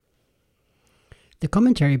The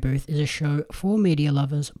Commentary Booth is a show for media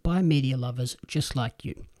lovers by media lovers just like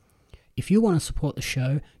you. If you want to support the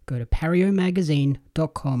show, go to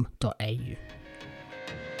pariomagazine.com.au.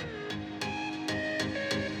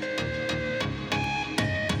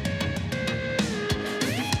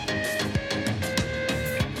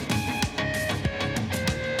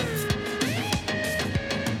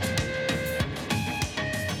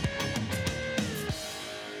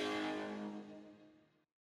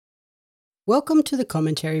 Welcome to the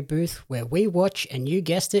Commentary Booth, where we watch and, you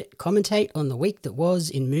guessed it, commentate on the week that was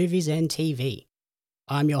in movies and TV.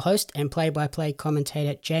 I'm your host and play-by-play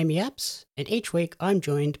commentator Jamie Apps, and each week I'm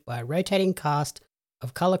joined by a rotating cast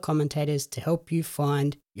of colour commentators to help you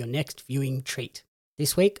find your next viewing treat.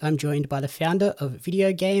 This week I'm joined by the founder of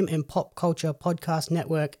video game and pop culture podcast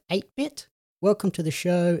network 8-Bit. Welcome to the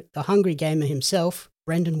show, the hungry gamer himself,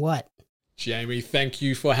 Brendan White. Jamie, thank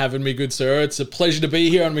you for having me, good sir. It's a pleasure to be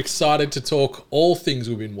here. I'm excited to talk all things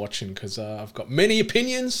we've been watching because I've got many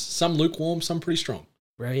opinions, some lukewarm, some pretty strong.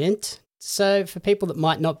 Brilliant. So for people that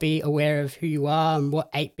might not be aware of who you are and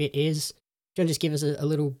what 8-Bit is, do you want to just give us a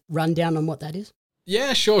little rundown on what that is?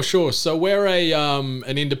 Yeah, sure. So we're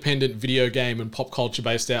an independent video game and pop culture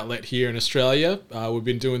based outlet here in Australia. We've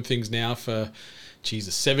been doing things now for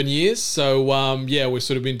 7 years. So, we've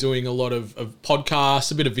sort of been doing a lot of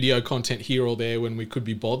podcasts, a bit of video content here or there when we could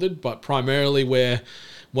be bothered, but primarily we're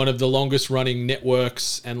one of the longest running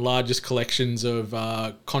networks and largest collections of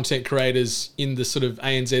content creators in the sort of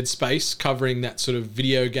ANZ space, covering that sort of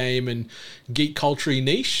video game and geek culture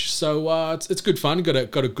niche. So it's good fun. Got a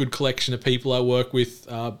good collection of people I work with,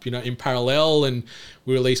 in parallel, and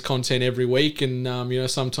we release content every week, and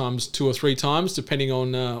sometimes 2 or 3 times, depending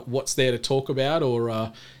on what's there to talk about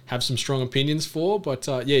or have some strong opinions for. But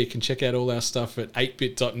you can check out all our stuff at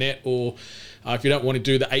 8bit.net, or if you don't want to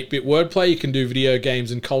do the 8-bit wordplay, you can do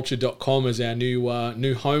videogamesandculture.com as our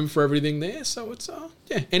new home for everything there. So it's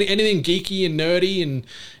anything geeky and nerdy and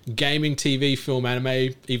gaming, TV, film,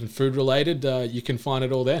 anime, even food related, you can find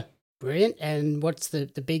it all there. Brilliant. And what's the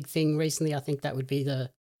big thing recently? I think that would be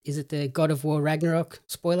is it the God of War Ragnarok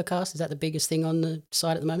spoiler cast? Is that the biggest thing on the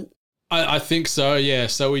site at the moment? I think so, yeah.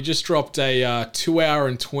 So we just dropped a 2 hour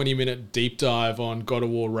and 20-minute deep dive on God of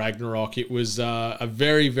War Ragnarok. It was a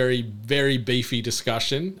very, very, very beefy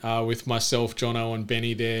discussion with myself, Jono, and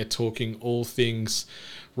Benny there, talking all things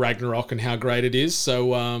Ragnarok and how great it is.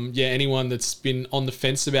 So, anyone that's been on the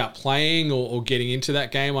fence about playing or getting into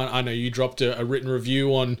that game, I know you dropped a written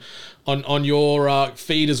review on your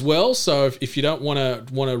feed as well. So if you don't want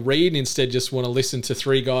to read and instead just want to listen to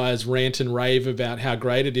 3 guys rant and rave about how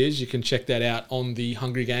great it is, you can check that out on the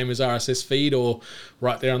Hungry Gamers RSS feed or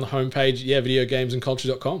right there on the homepage,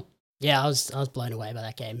 videogamesandculture.com. Yeah, I was blown away by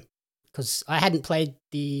that game because I hadn't played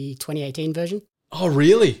the 2018 version. Oh,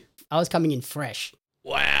 really? I was coming in fresh.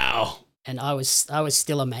 Wow. And I was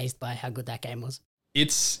still amazed by how good that game was.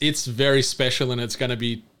 It's very special, and it's going to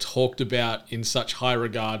be talked about in such high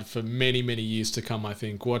regard for many, many years to come, I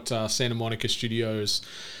think. What Santa Monica Studios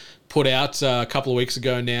put out a couple of weeks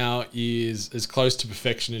ago now is as close to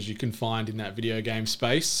perfection as you can find in that video game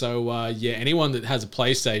space. So, anyone that has a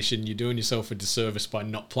PlayStation, you're doing yourself a disservice by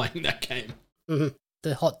not playing that game. Mm-hmm.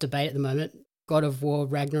 The hot debate at the moment, God of War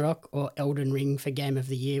Ragnarok or Elden Ring for Game of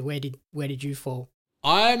the Year. Where did you fall?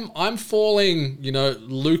 I'm falling,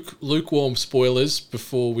 lukewarm spoilers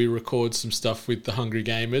before we record some stuff with the Hungry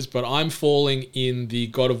Gamers, but I'm falling in the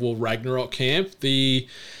God of War Ragnarok camp.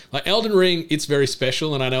 Elden Ring, it's very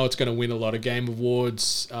special, and I know it's going to win a lot of game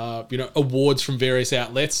awards, awards from various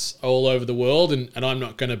outlets all over the world, and I'm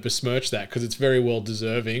not going to besmirch that because it's very well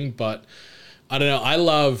deserving, but I don't know, I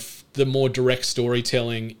love the more direct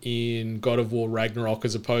storytelling in God of War Ragnarok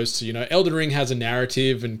as opposed to, Elden Ring has a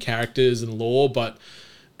narrative and characters and lore, but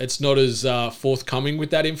it's not as forthcoming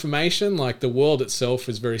with that information. Like, the world itself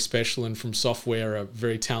is very special, and From Software are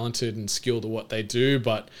very talented and skilled at what they do.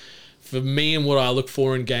 But for me and what I look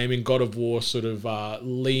for in gaming, God of War sort of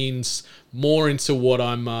leans more into what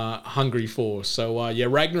I'm hungry for. So,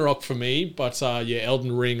 Ragnarok for me, but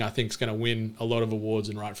Elden Ring I think is going to win a lot of awards,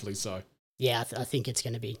 and rightfully so. Yeah, I think it's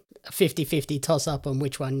going to be a 50-50 toss-up on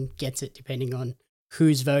which one gets it, depending on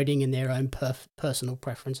who's voting and their own personal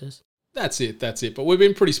preferences. That's it. But we've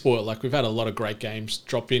been pretty spoiled. Like, we've had a lot of great games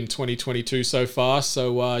drop in 2022 so far.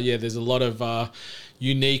 So, there's a lot of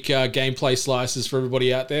unique gameplay slices for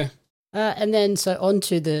everybody out there. And then, so on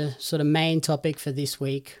to the sort of main topic for this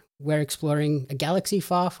week. We're exploring a galaxy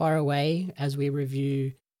far, far away as we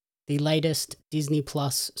review the latest Disney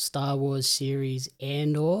Plus Star Wars series,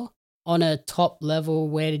 Andor. On a top level,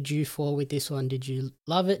 where did you fall with this one? Did you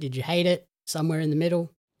love it? Did you hate it? Somewhere in the middle?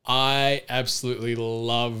 I absolutely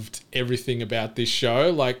loved everything about this show.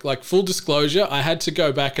 Like full disclosure, I had to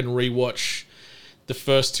go back and rewatch the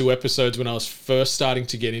first two episodes when I was first starting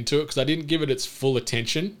to get into it because I didn't give it its full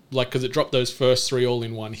attention. Like, because it dropped those first three all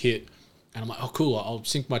in one hit, and I'm like, oh cool, I'll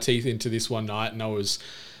sink my teeth into this one night, and I was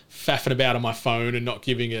faffing about on my phone and not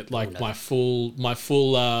giving it like my full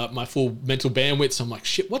mental bandwidth. So I'm like,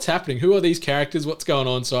 shit, what's happening? Who are these characters? What's going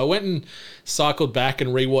on? So I went and cycled back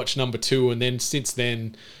and rewatched number 2, and then since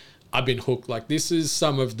then I've been hooked. Like, this is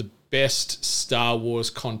some of the best Star Wars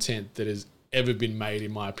content that has ever been made,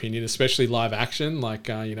 in my opinion, especially live action. Like,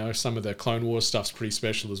 some of the Clone Wars stuff's pretty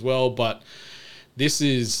special as well, but this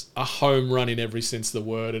is a home run in every sense of the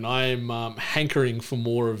word, and I am hankering for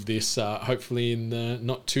more of this, hopefully in the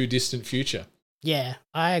not too distant future. Yeah,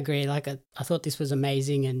 I agree. Like, I thought this was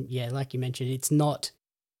amazing, and yeah, like you mentioned, it's not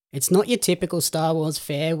your typical Star Wars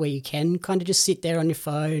fare where you can kind of just sit there on your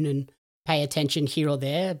phone and pay attention here or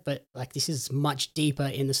there, but like this is much deeper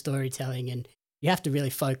in the storytelling, and you have to really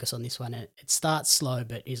focus on this one. It starts slow,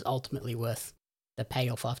 but is ultimately worth the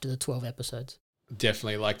payoff after the 12 episodes.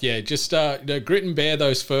 Definitely. Like, yeah, just grit and bear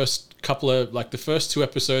those first couple of, like the first 2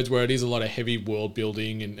 episodes where it is a lot of heavy world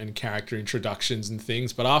building and character introductions and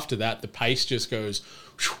things. But after that, the pace just goes,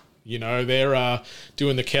 they're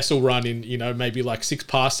doing the Kessel Run in, maybe like 6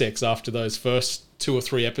 parsecs after those first 2 or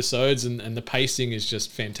 3 episodes. And the pacing is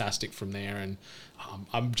just fantastic from there. And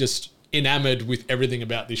I'm just enamored with everything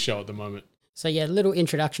about this show at the moment. So yeah, a little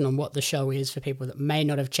introduction on what the show is for people that may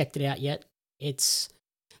not have checked it out yet. It's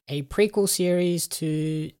a prequel series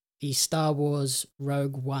to the Star Wars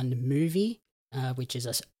Rogue One movie, which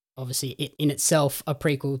is obviously in itself a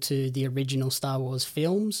prequel to the original Star Wars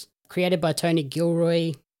films. Created by Tony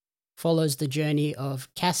Gilroy, follows the journey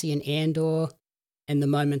of Cassian Andor and the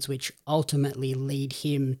moments which ultimately lead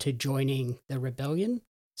him to joining the rebellion.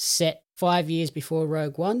 Set 5 years before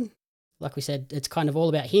Rogue One. Like we said, it's kind of all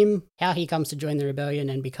about him, how he comes to join the rebellion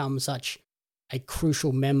and becomes such a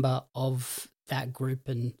crucial member of that group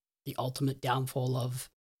and the ultimate downfall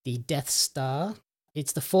of the Death Star.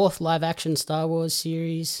 It's the 4th live-action Star Wars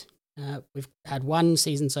series. We've had 1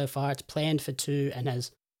 season so far. It's planned for 2 and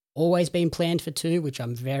has always been planned for 2, which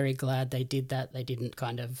I'm very glad they did that. They didn't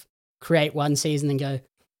kind of create 1 season and go,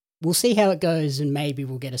 we'll see how it goes and maybe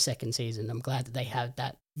we'll get a 2nd season. I'm glad that they had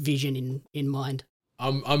that vision in mind.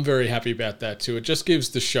 I'm very happy about that too. It just gives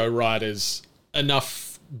the show writers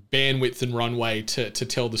enough bandwidth and runway to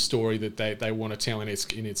tell the story that they want to tell in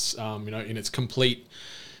its complete,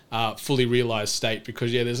 fully realized state.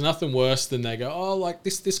 Because yeah, there's nothing worse than they go, oh, like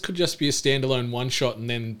this could just be a standalone one shot, and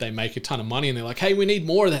then they make a ton of money and they're like, hey, we need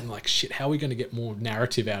more of that. And like, shit, how are we going to get more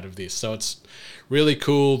narrative out of this? So it's really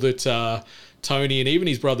cool that Tony and even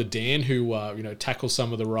his brother Dan, who tackles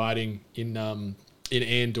some of the writing in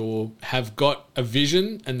Andor, have got a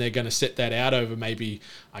vision, and they're going to set that out over maybe,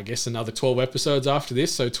 I guess, another 12 episodes after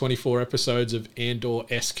this. So 24 episodes of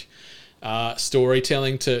Andor-esque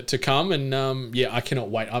storytelling to come. And I cannot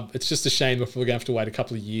wait. It's just a shame if we're going to have to wait a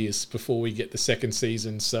couple of years before we get the 2nd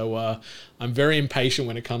season. So I'm very impatient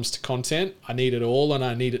when it comes to content. I need it all and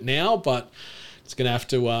I need it now, but it's going to have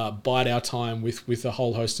to bide our time with a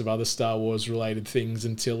whole host of other Star Wars related things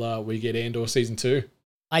until we get Andor season 2.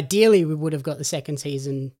 Ideally, we would have got the 2nd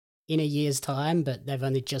season in a year's time, but they've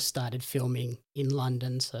only just started filming in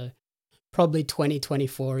London, so probably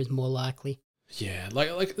 2024 is more likely. Yeah, like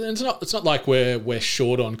it's not like we're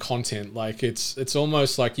short on content. Like it's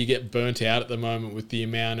almost like you get burnt out at the moment with the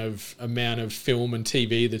amount of film and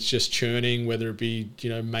TV that's just churning, whether it be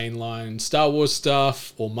mainline Star Wars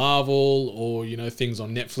stuff or Marvel or things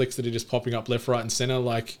on Netflix that are just popping up left, right, and center.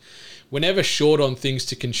 Like, we're never short on things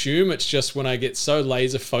to consume. It's just when I get so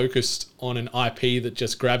laser focused on an IP that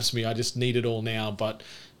just grabs me, I just need it all now. But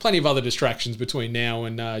plenty of other distractions between now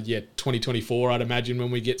and 2024, I'd imagine,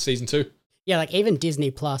 when we get season 2. Yeah, like even Disney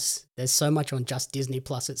Plus, there's so much on just Disney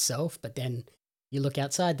Plus itself, but then you look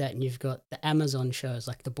outside that and you've got the Amazon shows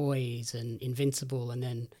like The Boys and Invincible, and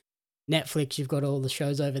then Netflix, you've got all the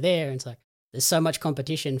shows over there. And it's like, there's so much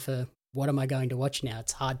competition for what am I going to watch now?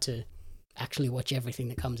 It's hard to actually watch everything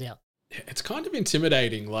that comes out. It's kind of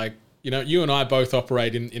intimidating. Like, you and I both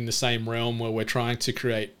operate in the same realm where we're trying to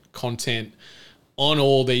create content on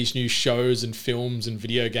all these new shows and films and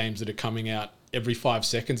video games that are coming out every 5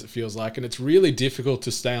 seconds, it feels like. And it's really difficult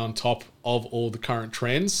to stay on top of all the current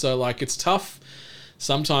trends. So like, it's tough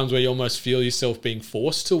sometimes where you almost feel yourself being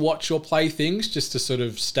forced to watch or play things just to sort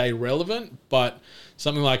of stay relevant. But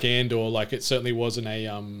something like Andor, like, it certainly wasn't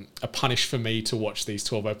a punish for me to watch these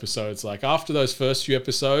 12 episodes. Like, after those first few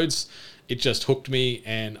episodes, it just hooked me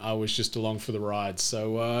and I was just along for the ride.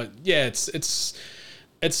 So it's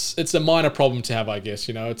it's a minor problem to have, I guess.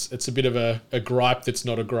 You know, it's a bit of a gripe that's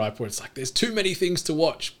not a gripe, where it's like there's too many things to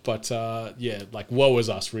watch. But yeah, like woe is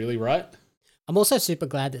us, really, right? I'm also super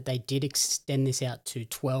glad that they did extend this out to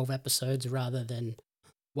 12 episodes rather than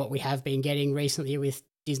what we have been getting recently with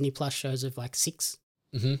Disney Plus shows of like 6.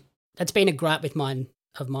 Mm-hmm. That's been a gripe of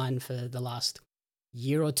mine for the last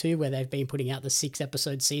year or two, where they've been putting out the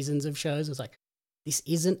 6-episode seasons of shows. It's like, this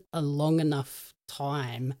isn't a long enough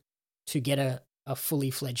time to get a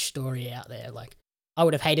fully fledged story out there. Like, I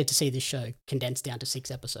would have hated to see this show condensed down to 6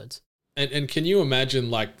 episodes. And can you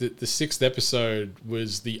imagine, like, the sixth episode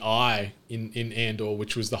was the eye in Andor,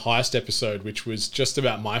 which was the highest episode, which was just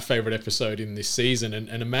about my favorite episode in this season.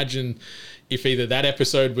 And imagine if either that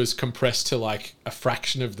episode was compressed to like a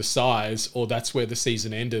fraction of the size, or that's where the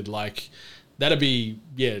season ended. Like, that'd be,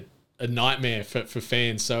 yeah, a nightmare for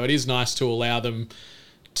fans. So it is nice to allow them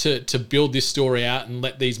to build this story out and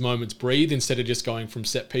let these moments breathe instead of just going from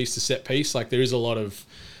set piece to set piece. Like, there is a lot of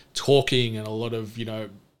talking and a lot of, you know,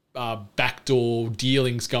 backdoor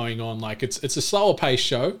dealings going on. Like, it's a slower paced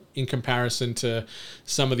show in comparison to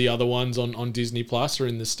some of the other ones on Disney Plus or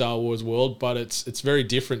in the Star Wars world, but it's very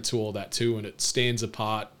different to all that too, and it stands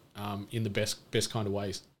apart in the best kind of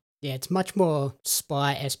ways. Yeah, it's much more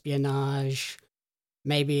spy espionage,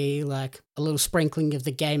 maybe like a little sprinkling of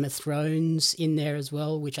the Game of Thrones in there as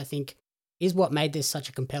well, which I think is what made this such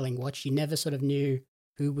a compelling watch. You never sort of knew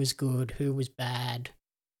who was good, who was bad,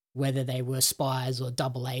 whether they were spies or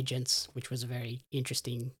double agents, which was a very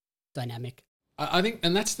interesting dynamic. I think,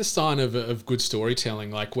 and that's the sign of good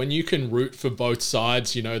storytelling. Like, when you can root for both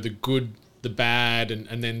sides, you know, the good, the bad,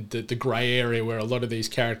 and then the grey area where a lot of these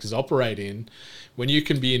characters operate in, when you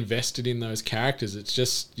can be invested in those characters, it's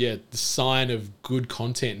just, yeah, the sign of good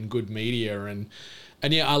content and good media. And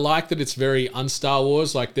yeah, I like that it's very un-Star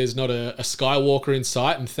Wars. Like, there's not a Skywalker in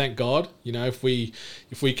sight, and thank God. You know, if we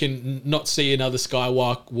can not see another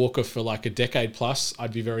Skywalker for like a decade plus,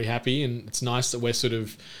 I'd be very happy. And it's nice that we're sort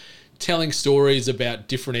of telling stories about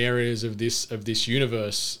different areas of this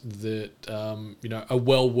universe that you know, are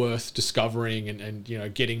well worth discovering, and you know,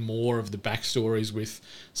 getting more of the backstories with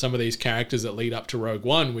some of these characters that lead up to Rogue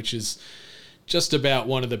One, which is just about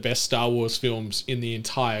one of the best Star Wars films in the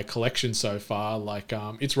entire collection so far. Like,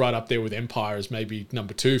 it's right up there with Empire as maybe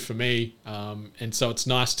number 2 for me. And so it's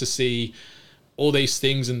nice to see all these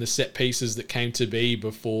things and the set pieces that came to be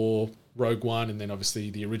before Rogue One, and then obviously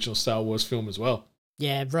the original Star Wars film as well.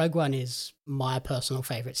 Yeah, Rogue One is my personal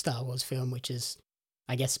favourite Star Wars film, which is,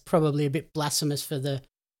 I guess, probably a bit blasphemous for the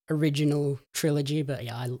original trilogy, but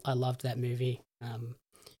yeah, I loved that movie.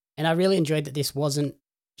 And I really enjoyed that this wasn't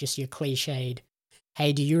just your cliched,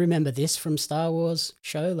 hey, do you remember this from Star Wars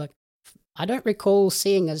show? Like, I don't recall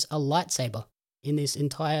seeing a lightsaber in this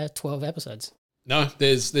entire 12 episodes. No,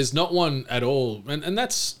 there's not one at all. And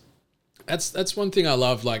that's one thing I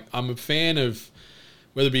love. Like, I'm a fan of,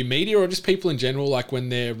 whether it be media or just people in general, like when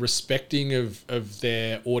they're respecting of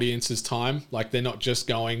their audience's time. Like, they're not just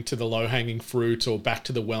going to the low-hanging fruit or back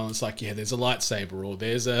to the well, and it's like, yeah, there's a lightsaber, or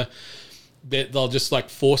they'll just like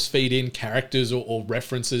force feed in characters or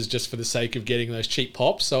references just for the sake of getting those cheap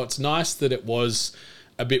pops. So it's nice that it was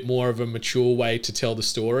a bit more of a mature way to tell the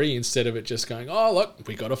story, instead of it just going, oh, look,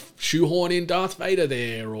 we got to shoehorn in Darth Vader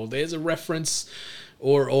there, or there's a reference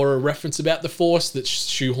or a reference about the Force that's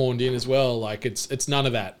shoehorned in as well. Like, it's none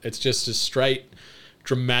of that. It's just a straight,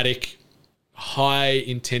 dramatic, high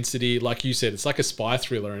intensity. Like you said, it's like a spy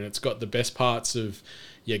thriller, and it's got the best parts of,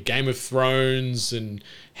 yeah, Game of Thrones and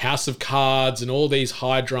House of Cards and all these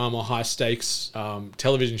high drama, high stakes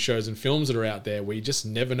television shows and films that are out there where you just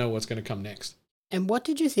never know what's going to come next. And what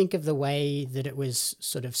did you think of the way that it was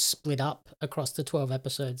sort of split up across the 12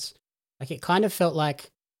 episodes? Like, it kind of felt like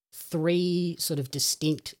 3 sort of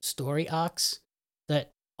distinct story arcs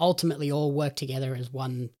that ultimately all work together as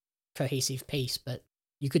one cohesive piece, but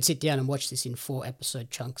you could sit down and watch this in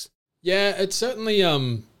 4-episode chunks. Yeah, it certainly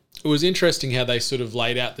it was interesting how they sort of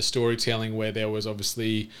laid out the storytelling, where there was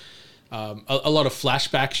obviously a lot of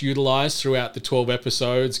flashbacks utilized throughout the 12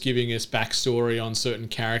 episodes, giving us backstory on certain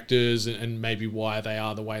characters and maybe why they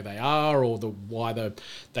are the way they are, or why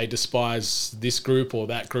they despise this group or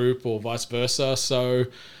that group, or vice versa. So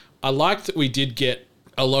I liked that we did get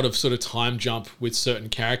a lot of sort of time jump with certain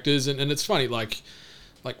characters, and it's funny, like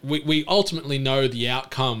we ultimately know the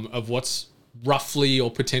outcome of what's roughly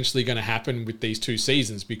or potentially going to happen with these 2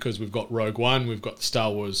 seasons, because we've got Rogue One, we've got the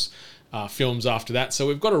Star Wars films after that. So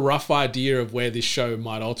we've got a rough idea of where this show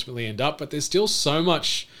might ultimately end up, but there's still so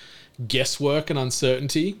much guesswork and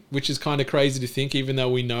uncertainty, which is kind of crazy to think, even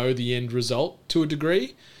though we know the end result to a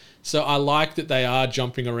degree. So I like that they are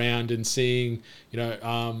jumping around and seeing, you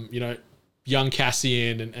know, young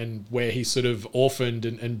Cassian and where he's sort of orphaned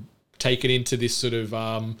and taken into this sort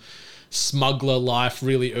of smuggler life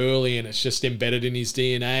really early, and it's just embedded in his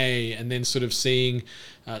DNA, and then sort of seeing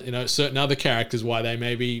certain other characters why they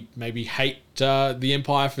maybe hate the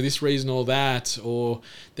Empire for this reason or that, or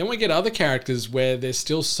then we get other characters where there's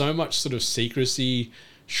still so much sort of secrecy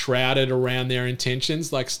shrouded around their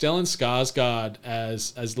intentions, like Stellan Skarsgård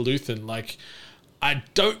as Luthen. Like, I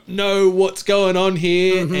don't know what's going on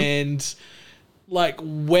here, and like,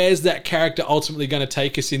 where's that character ultimately going to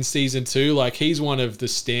take us in season 2? Like, he's one of the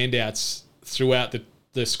standouts throughout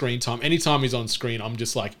the screen time. Anytime he's on screen, I'm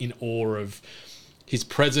just like in awe of his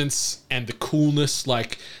presence and the coolness.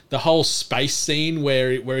 Like the whole space scene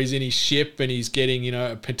where he's in his ship and he's getting,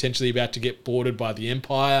 potentially about to get boarded by the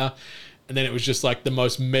Empire. And then it was just like the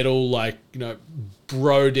most metal, like,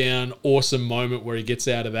 bro down, awesome moment where he gets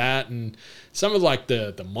out of that. And some of like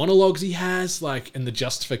the monologues he has, like, and the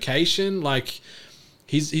justification, like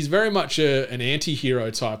he's very much an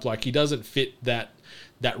anti-hero type. Like, he doesn't fit that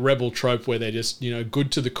rebel trope where they're just,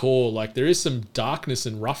 good to the core. Like, there is some darkness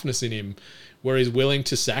and roughness in him where he's willing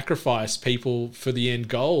to sacrifice people for the end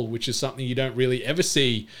goal, which is something you don't really ever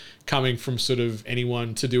see coming from sort of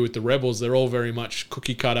anyone to do with the rebels. They're all very much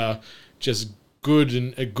cookie cutter, just good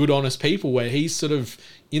and good, honest people, where he's sort of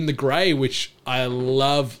in the grey, which I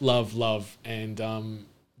love. And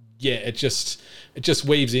it just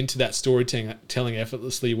weaves into that storytelling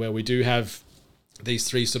effortlessly, where we do have these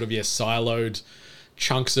three sort of siloed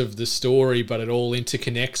chunks of the story, but it all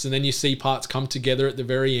interconnects, and then you see parts come together at the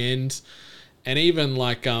very end. And even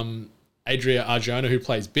like Adria Arjona, who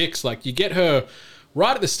plays Bix, like, you get her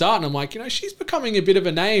right at the start, and I'm like, she's becoming a bit of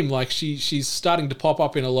a name. Like, she's starting to pop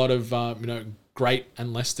up in a lot of great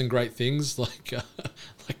and less than great things, like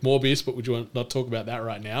Morbius, but we not talk about that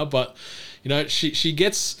right now. But she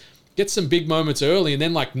gets some big moments early, and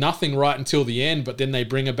then like nothing right until the end. But then they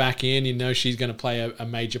bring her back in. She's going to play a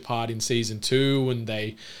major part in season 2, and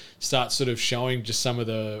they start sort of showing just some of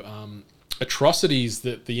the atrocities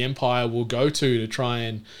that the Empire will go to try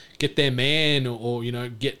and get their man or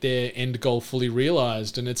get their end goal fully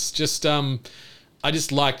realized. And it's just I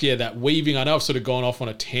just liked that weaving. I know I've sort of gone off on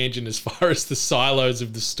a tangent as far as the silos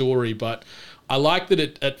of the story, but I like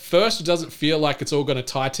that at first it doesn't feel like it's all going to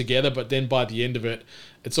tie together, but then by the end of it,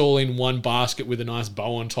 it's all in one basket with a nice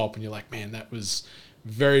bow on top, and you're like, man, that was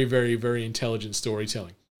very, very, very intelligent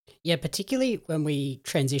storytelling. Yeah, particularly when we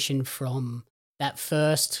transition from that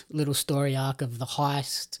first little story arc of the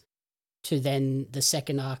heist to then the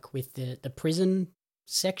second arc with the prison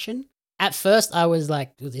section. At first, I was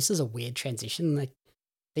like, oh, this is a weird transition. Like,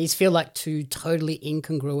 these feel like two totally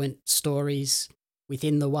incongruent stories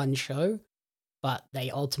within the one show, but they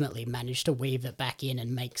ultimately managed to weave it back in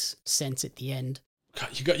and makes sense at the end.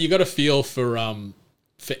 You got a feel for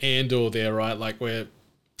Andor there, right? Like, where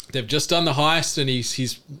they've just done the heist and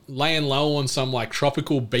he's laying low on some like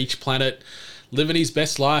tropical beach planet, living his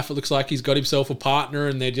best life. It looks like he's got himself a partner,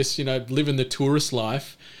 and they're just living the tourist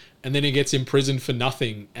life. And then he gets imprisoned for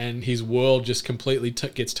nothing, and his world just completely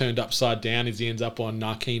gets turned upside down as he ends up on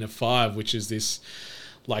Narkina 5, which is this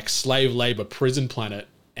like slave labor prison planet.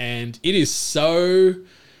 And it is so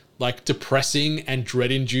like depressing and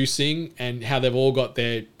dread-inducing, and how they've all got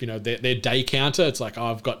their their day counter. It's like, oh,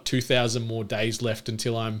 I've got 2,000 more days left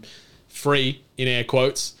until I'm free, in air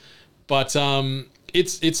quotes. But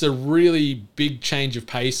it's a really big change of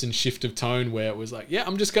pace and shift of tone, where it was like, yeah,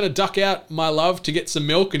 I'm just going to duck out my love to get some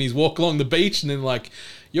milk, and he's walk along the beach, and then like,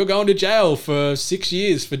 you're going to jail for 6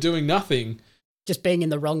 years for doing nothing. Just being in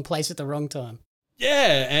the wrong place at the wrong time.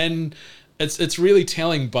 Yeah, and it's really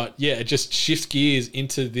telling, but yeah, it just shifts gears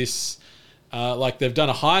into this, like they've done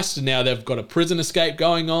a heist and now they've got a prison escape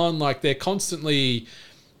going on. Like, they're constantly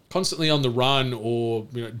on the run, or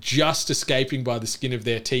just escaping by the skin of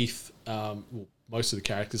their teeth. Most of the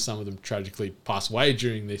characters, some of them tragically pass away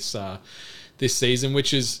during this season,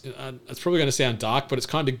 which is it's probably going to sound dark, but it's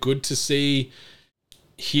kind of good to see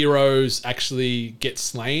heroes actually get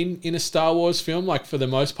slain in a Star Wars film. Like, for the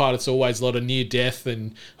most part, it's always a lot of near death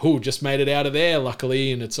and just made it out of there,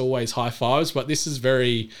 luckily, and it's always high fives. But this is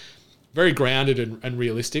very, very grounded and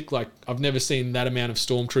realistic. Like, I've never seen that amount of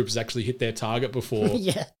stormtroopers actually hit their target before.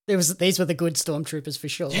 Yeah, these were the good stormtroopers for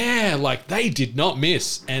sure. Yeah, like, they did not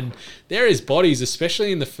miss. And there is bodies,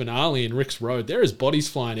 especially in the finale in Rick's Road, there is bodies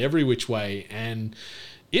flying every which way. And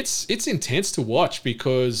it's intense to watch,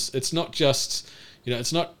 because it's not just,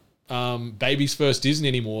 it's not baby's first Disney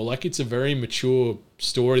anymore. Like, it's a very mature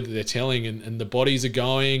story that they're telling, and the bodies are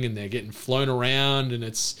going and they're getting flown around, and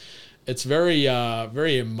it's very,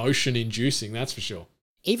 very emotion inducing, that's for sure.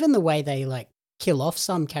 Even the way they like kill off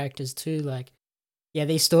some characters too, like Yeah,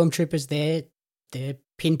 these stormtroopers, they're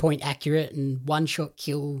pinpoint accurate and one-shot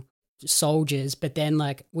kill soldiers, but then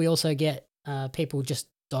like we also get people just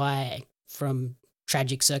die from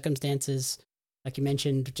tragic circumstances. Like you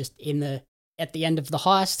mentioned, just at the end of the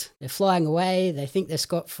heist, they're flying away, they think they're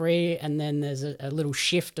scot-free, and then there's a little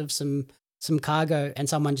shift of some cargo and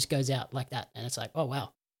someone just goes out like that. And it's like, oh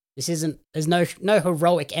wow. There's no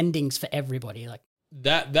heroic endings for everybody. Like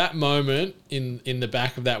That moment in the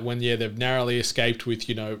back of that when they've narrowly escaped with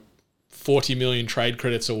 40 million trade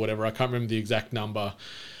credits or whatever, I can't remember the exact number,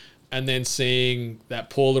 and then seeing that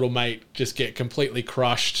poor little mate just get completely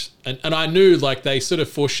crushed, and I knew like they sort of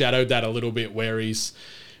foreshadowed that a little bit where he's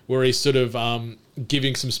sort of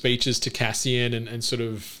giving some speeches to Cassian and sort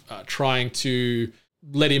of trying to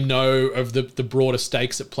let him know of the broader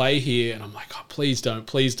stakes at play here, and I'm like, oh, please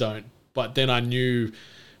don't. But then I knew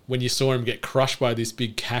when you saw him get crushed by this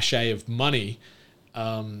big cachet of money,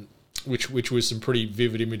 which was some pretty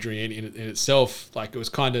vivid imagery in itself. Like it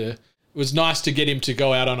was nice to get him to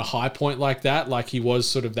go out on a high point like that. Like he was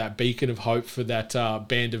sort of that beacon of hope for that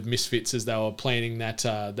band of misfits as they were planning that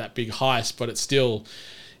big heist. But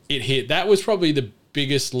it hit. That was probably the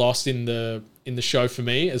biggest loss in the show for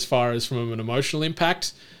me, as far as from an emotional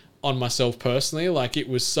impact on myself personally. Like it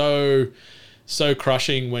was so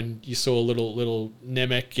crushing when you saw little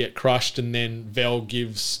Nemec get crushed, and then Vel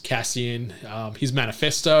gives Cassian his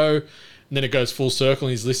manifesto, and then it goes full circle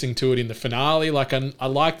and he's listening to it in the finale. Like I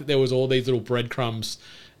like that there was all these little breadcrumbs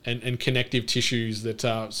and connective tissues that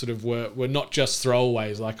sort of were not just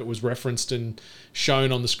throwaways. Like it was referenced and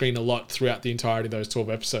shown on the screen a lot throughout the entirety of those 12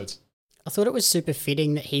 episodes. I thought it was super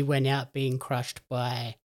fitting that he went out being crushed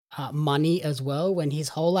by money as well, when his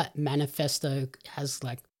whole like manifesto has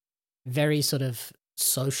like very sort of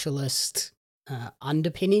socialist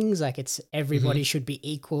underpinnings. Like it's everybody should be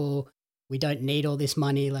equal. We don't need all this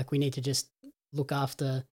money. Like we need to just look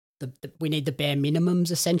after we need the bare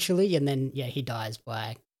minimums essentially. And then he dies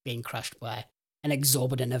by being crushed by an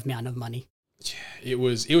exorbitant amount of money. Yeah, it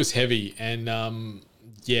was heavy, and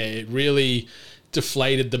it really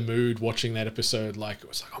deflated the mood watching that episode. Like it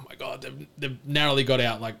was like, oh my god, they've narrowly got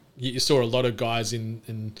out. Like you saw a lot of guys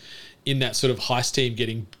in that sort of heist team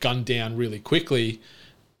getting gunned down really quickly,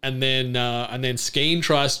 and then Skeen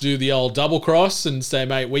tries to do the old double cross and say,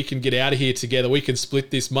 mate, we can get out of here together, we can split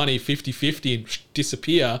this money 50-50 and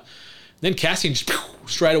disappear. Then Cassian just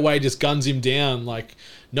straight away just guns him down, like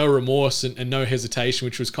no remorse and no hesitation,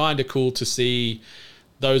 which was kind of cool to see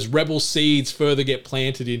those rebel seeds further get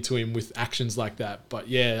planted into him with actions like that. But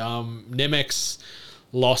Nemec's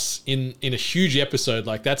loss in a huge episode,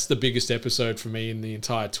 like that's the biggest episode for me in the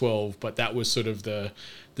entire 12, but that was sort of the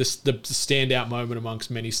standout moment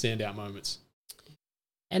amongst many standout moments.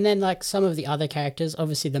 And then like some of the other characters,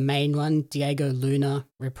 obviously the main one, Diego Luna,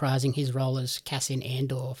 reprising his role as Cassian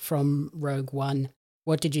Andor from Rogue One.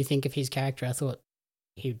 What did you think of his character? I thought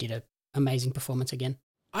he did an amazing performance again.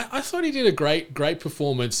 I thought he did a great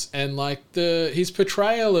performance, and like his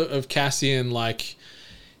portrayal of Cassian, like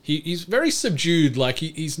he's very subdued. Like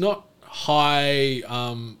he's not high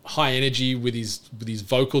energy with his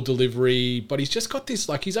vocal delivery, but he's just got this,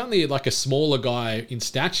 like he's only like a smaller guy in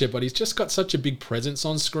stature, but he's just got such a big presence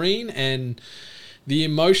on screen, and the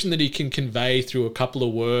emotion that he can convey through a couple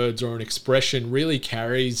of words or an expression really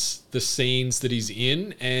carries the scenes that he's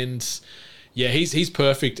in. And yeah, he's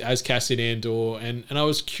perfect as Cassian Andor, and I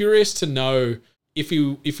was curious to know if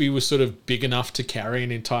he was sort of big enough to carry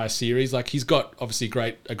an entire series. Like he's got obviously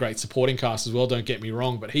a great supporting cast as well, don't get me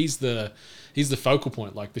wrong, but he's the focal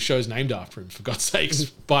point. Like the show's named after him, for God's sakes.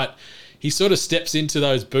 But he sort of steps into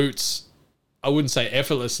those boots, I wouldn't say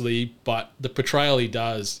effortlessly, but the portrayal he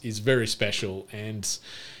does is very special. And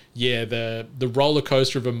yeah, the roller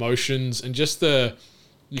coaster of emotions, and just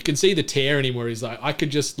you can see the tear in him where he's like, I could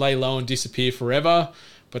just lay low and disappear forever,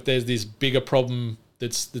 but there's this bigger problem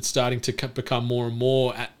that's starting to become more and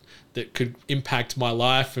more that could impact my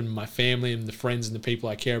life and my family and the friends and the people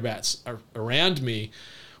I care about around me.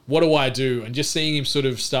 What do I do? And just seeing him sort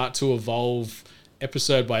of start to evolve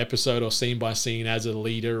episode by episode or scene by scene as a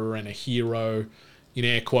leader and a hero, in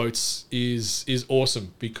air quotes, is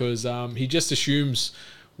awesome, because he just assumes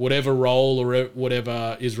whatever role or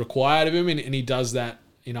whatever is required of him, and he does that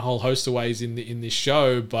in a whole host of ways in this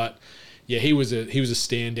show. But yeah, he was a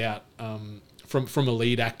standout from a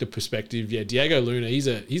lead actor perspective. Yeah, Diego Luna, he's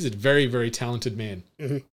a very, very talented man.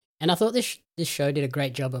 Mm-hmm. And I thought this show did a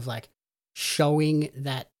great job of like showing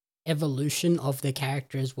that evolution of the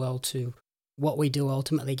character as well to what we do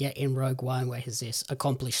ultimately get in Rogue One, where he's this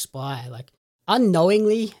accomplished spy. Like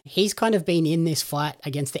unknowingly, he's kind of been in this fight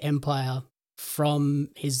against the Empire from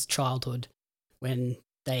his childhood, when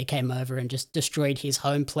they came over and just destroyed his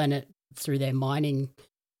home planet through their mining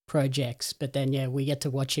projects. But then, yeah, we get to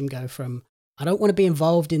watch him go from, I don't want to be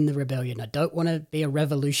involved in the rebellion, I don't want to be a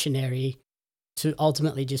revolutionary, to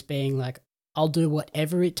ultimately just being like, I'll do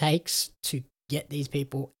whatever it takes to get these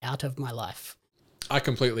people out of my life. I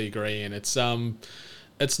completely agree, and it's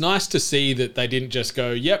nice to see that they didn't just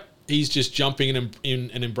go, yep, he's just jumping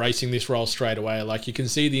in and embracing this role straight away. Like, you can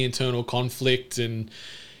see the internal conflict and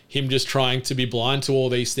him just trying to be blind to all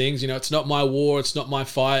these things. You know, it's not my war, it's not my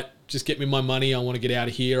fight. Just get me my money. I want to get out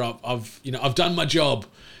of here. I've done my job,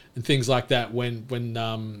 and things like that. When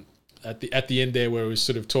at the end there, where he was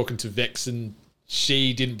sort of talking to Vex, and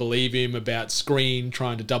she didn't believe him about Screen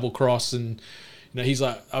trying to double cross, and he's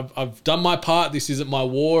like, I've done my part. This isn't my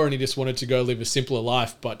war, and he just wanted to go live a simpler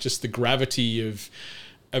life. But just the gravity of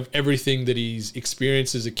everything that he's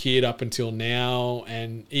experienced as a kid up until now,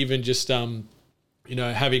 and even just having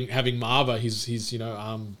Marva, his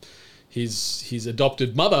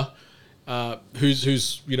adopted mother,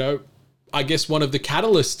 who's I guess one of the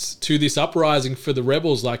catalysts to this uprising for the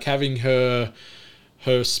rebels, like having her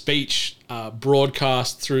speech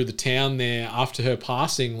broadcast through the town there after her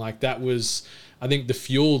passing, like that was, I think, the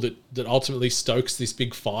fuel that ultimately stokes this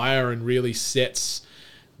big fire and really sets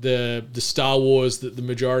the Star Wars that the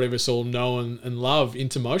majority of us all know and love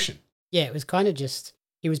into motion. Yeah, it was kind of just,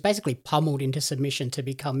 he was basically pummeled into submission to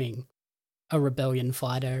becoming a rebellion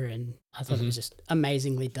fighter, and I thought it was just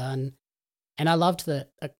amazingly done. And I loved that,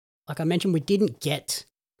 like I mentioned, we didn't get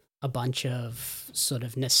a bunch of sort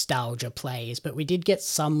of nostalgia plays, but we did get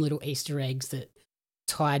some little Easter eggs that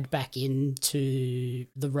tied back into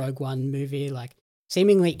the Rogue One movie. Like,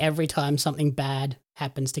 seemingly every time something bad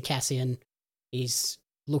happens to Cassian, he's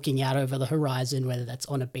looking out over the horizon, whether that's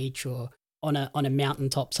on a beach or on a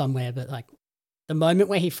mountaintop somewhere. But like, the moment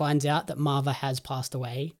where he finds out that Marva has passed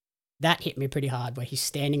away, that hit me pretty hard, where he's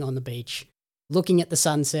standing on the beach looking at the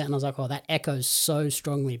sunset, and I was like, oh, that echoes so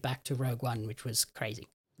strongly back to Rogue One, which was crazy.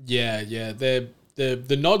 Yeah.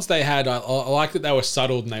 The nods they had, I like that they were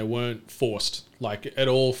subtle and they weren't forced. Like, it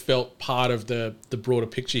all felt part of the broader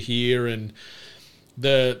picture here, and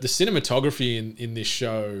the cinematography in this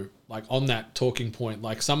show, like on that talking point,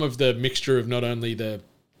 like some of the mixture of not only the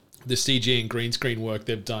CG and green screen work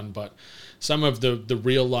they've done, but some of the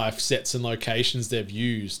real life sets and locations they've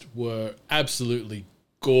used were absolutely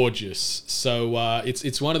gorgeous. So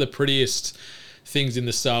it's one of the prettiest things in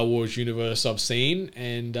the Star Wars universe I've seen,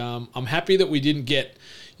 and I'm happy that we didn't get,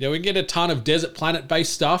 we didn't get a ton of desert planet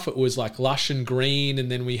based stuff. It was like lush and green, and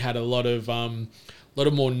then we had a lot of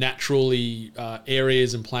more naturally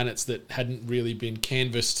areas and planets that hadn't really been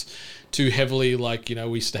canvassed too heavily. Like,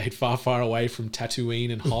 we stayed far away from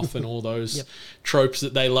Tatooine and Hoth and all those tropes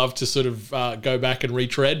that they love to sort of go back and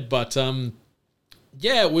retread. But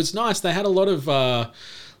yeah, it was nice. They had a lot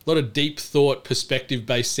of deep thought, perspective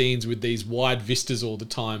based scenes with these wide vistas all the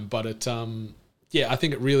time. But it, I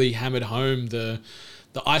think it really hammered home the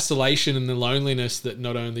isolation and the loneliness that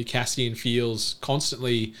not only Cassian feels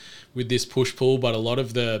constantly with this push-pull, but a lot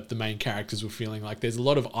of the main characters were feeling. Like, there's a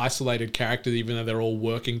lot of isolated characters, even though they're all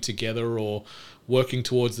working together or working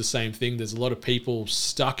towards the same thing. There's a lot of people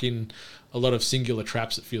stuck in a lot of singular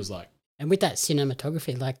traps, it feels like. And with that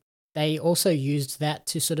cinematography, like, they also used that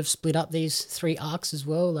to sort of split up these 3 arcs as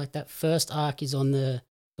well. Like, that first arc is on the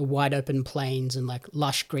wide open plains and like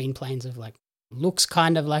lush green plains of like, looks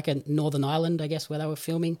kind of like a Northern Ireland, I guess, where they were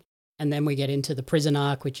filming. And then we get into the prison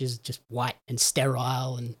arc, which is just white and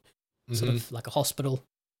sterile and sort of like a hospital.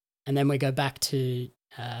 And then we go back to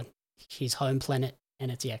his home planet,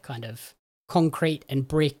 and it's, kind of concrete and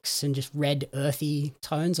bricks and just red, earthy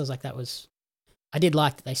tones. I was like, I did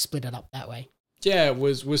like that they split it up that way. Yeah, it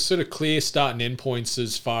was sort of clear start and end points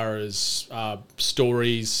as far as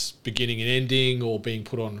stories beginning and ending or being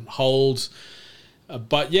put on hold.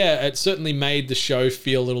 But yeah, it certainly made the show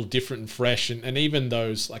feel a little different and fresh. And even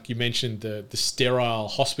those, like you mentioned, the sterile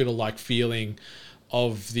hospital-like feeling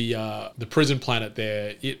of the prison planet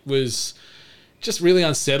there, it was just really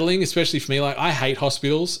unsettling, especially for me. Like, I hate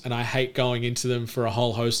hospitals and I hate going into them for a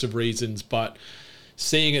whole host of reasons, but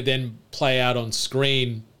seeing it then play out on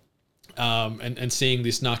screen, and seeing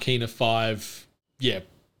this Narkina 5,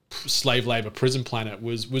 slave labor prison planet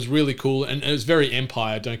was really cool. And it was very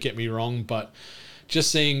Empire, don't get me wrong, but just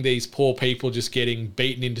seeing these poor people just getting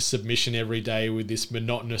beaten into submission every day with this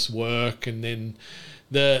monotonous work, and then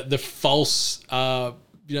the false,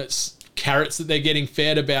 carrots that they're getting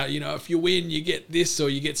fed about, if you win, you get this, or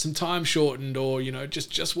you get some time shortened, or,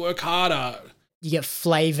 just work harder. You get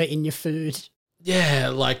flavor in your food. Yeah,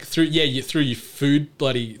 like through your food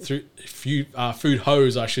food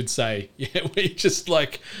hose, I should say. Yeah, we just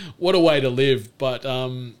like, what a way to live. But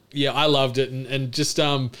yeah, I loved it, and just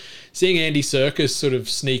seeing Andy Serkis sort of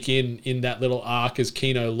sneak in that little arc as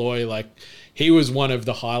Kino Loy, like he was one of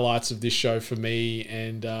the highlights of this show for me,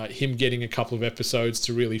 and him getting a couple of episodes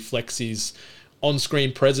to really flex his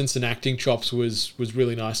on-screen presence and acting chops was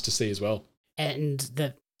really nice to see as well. And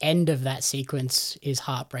the end of that sequence is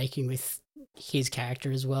heartbreaking with his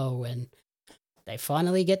character as well, when they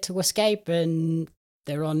finally get to escape and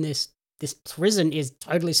they're on this prison is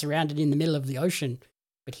totally surrounded in the middle of the ocean,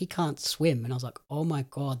 but he can't swim. And I was like, oh my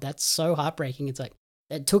God, that's so heartbreaking. It's like,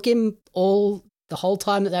 it took him the whole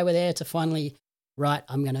time that they were there to finally, right,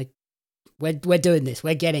 we're doing this.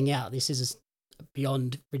 We're getting out. This is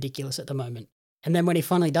beyond ridiculous at the moment. And then when he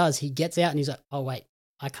finally does, he gets out and he's like, oh wait,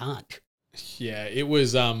 I can't. Yeah, it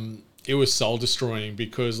was soul destroying,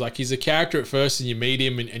 because like he's a character at first and you meet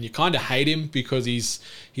him and you kind of hate him because he's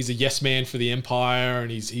a yes man for the Empire and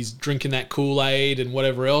he's drinking that Kool-Aid and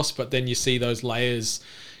whatever else, but then you see those layers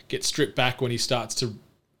get stripped back when he starts to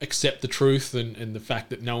accept the truth and the fact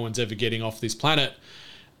that no one's ever getting off this planet.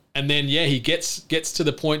 And then yeah, he gets to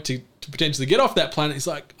the point to potentially get off that planet. He's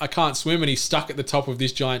like, I can't swim, and he's stuck at the top of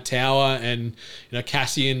this giant tower, and you know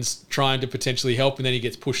Cassian's trying to potentially help, and then he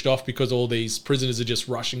gets pushed off because all these prisoners are just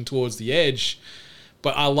rushing towards the edge.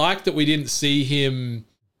 But I like that we didn't see him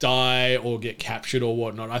die or get captured or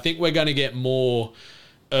whatnot. I think we're going to get more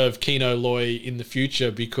of Kino Loy in the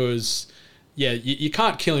future, because yeah, you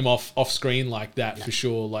can't kill him off screen like that. No. For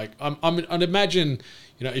sure. Like I'd imagine,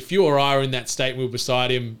 you know, if you or I are in that state and we were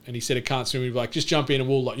beside him and he said he can't swim, we'd be like, just jump in and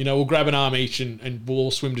we'll grab an arm each and we'll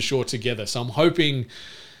all swim to shore together. So I'm hoping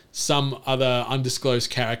some other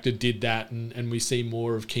undisclosed character did that and we see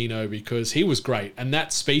more of Kino, because he was great. And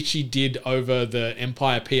that speech he did over the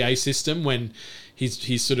Empire PA system when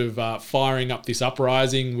he's sort of firing up this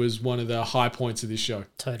uprising was one of the high points of this show.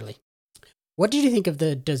 Totally. What did you think of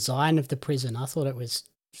the design of the prison? I thought it was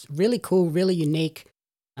really cool, really unique.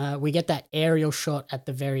 We get that aerial shot at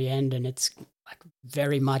the very end, and it's like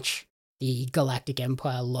very much the Galactic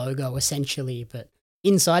Empire logo, essentially, but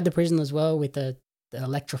inside the prison as well with the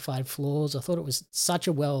electrified floors. I thought it was such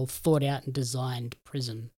a well thought out and designed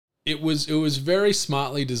prison. It was very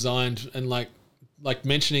smartly designed, and like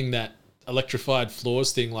mentioning that electrified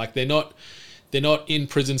floors thing, like they're not in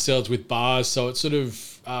prison cells with bars, so it sort of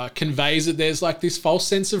conveys that there's like this false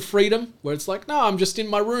sense of freedom where it's like, no, I'm just in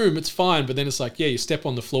my room, it's fine. But then it's like, yeah, you step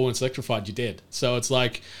on the floor and it's electrified, you're dead. So it's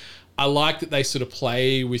like, I like that they sort of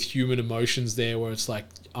play with human emotions there, where it's like,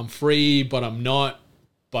 I'm free, but I'm not.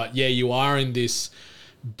 But yeah, you are in this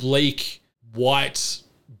bleak, white,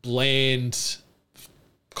 bland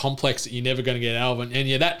complex that you're never going to get out of. And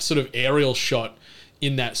yeah, that sort of aerial shot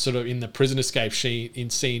in the prison escape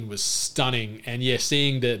scene was stunning. And yeah,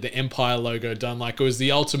 seeing the Empire logo done, like it was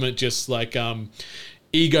the ultimate just like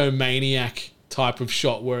egomaniac type of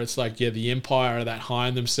shot, where it's like, yeah, the Empire are that high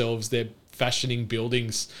on themselves, they're fashioning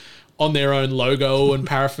buildings on their own logo and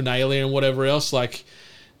paraphernalia and whatever else. Like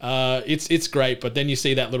it's great. But then you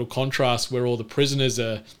see that little contrast where all the prisoners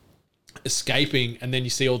are escaping, and then you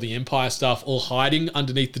see all the Empire stuff all hiding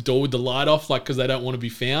underneath the door with the light off, like because they don't want to be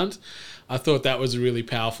found. I thought that was a really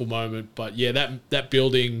powerful moment. But yeah, that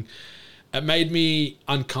building, it made me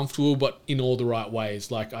uncomfortable, but in all the right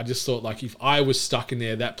ways. Like I just thought, like if I was stuck in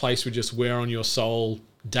there, that place would just wear on your soul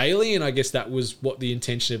daily. And I guess that was what the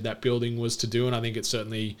intention of that building was to do. And I think it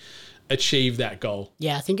certainly achieved that goal.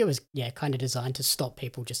 Yeah, I think it was kind of designed to stop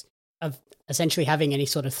people just of essentially having any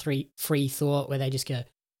sort of free thought where they just go,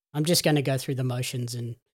 I'm just going to go through the motions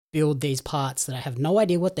and build these parts that I have no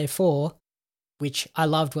idea what they're for, which I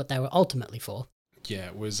loved what they were ultimately for. Yeah,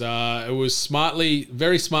 it was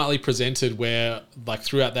very smartly presented, where like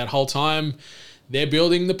throughout that whole time they're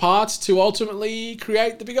building the parts to ultimately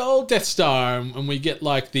create the big old Death Star, and we get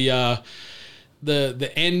like the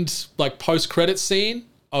end like post-credit scene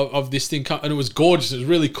of this thing, and it was gorgeous. It was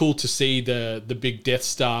really cool to see the big Death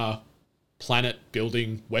Star planet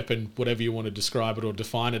building weapon, whatever you want to describe it or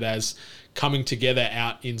define it as, coming together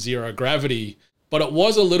out in zero gravity. But it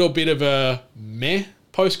was a little bit of a meh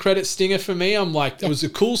post-credit stinger for me. I'm like, It was a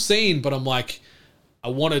cool scene, but I'm like, I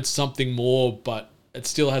wanted something more, but it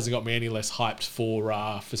still hasn't got me any less hyped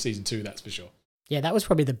for season 2, that's for sure. Yeah, that was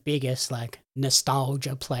probably the biggest like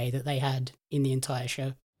nostalgia play that they had in the entire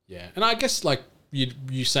show. Yeah, and I guess like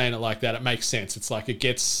you saying it like that, it makes sense. It's like it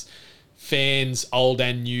gets fans old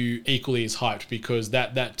and new equally as hyped, because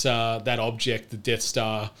that object, the Death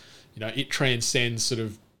Star, you know, it transcends sort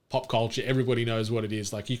of pop culture. Everybody knows what it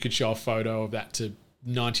is. Like you could show a photo of that to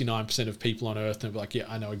 99% of people on Earth and be like, yeah,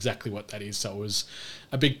 I know exactly what that is. So it was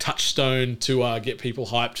a big touchstone to get people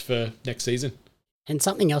hyped for next season. And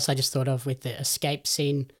something else I just thought of with the escape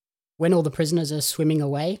scene, when all the prisoners are swimming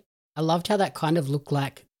away, I loved how that kind of looked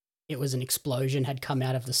like it was an explosion had come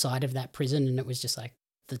out of the side of that prison, and it was just like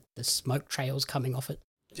the smoke trails coming off it.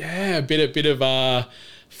 Yeah, a bit of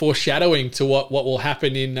foreshadowing to what will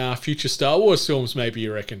happen in future Star Wars films, maybe,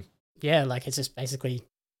 you reckon? Yeah, like it's just basically,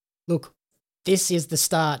 look, this is the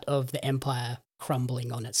start of the Empire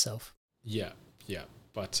crumbling on itself. Yeah.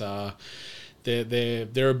 But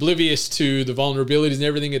they're oblivious to the vulnerabilities and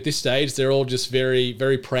everything at this stage. They're all just very,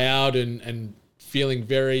 very proud and feeling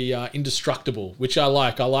very indestructible, which I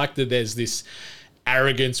like. I like that there's this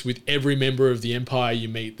arrogance with every member of the Empire you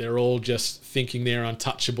meet. They're all just thinking they're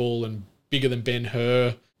untouchable and bigger than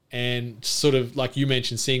Ben-Hur, and sort of, like you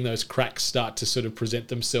mentioned, seeing those cracks start to sort of present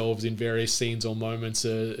themselves in various scenes or moments.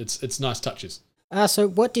 It's nice touches. So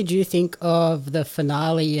what did you think of the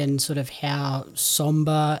finale and sort of how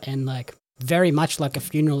somber and like very much like a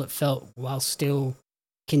funeral it felt while still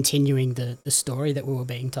continuing the story that we were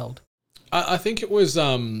being told? I think it was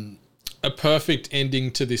a perfect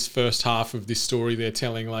ending to this first half of this story they're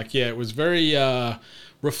telling. Like, yeah, it was very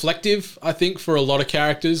reflective, I think, for a lot of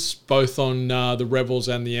characters, both on the Rebels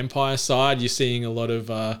and the Empire side. You're seeing a lot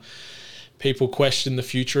of people question the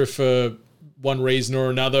future for one reason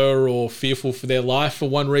or another, or fearful for their life for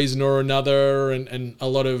one reason or another, and a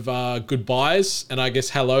lot of goodbyes and I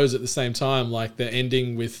guess hellos at the same time. Like the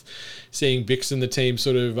ending with seeing Bix and the team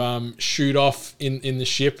sort of shoot off in the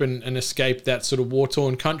ship and escape that sort of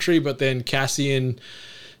war-torn country, but then Cassian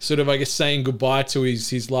sort of, I guess, saying goodbye to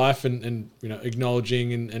his life and you know,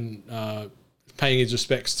 acknowledging and paying his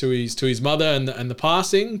respects to his mother and the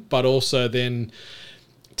passing, but also then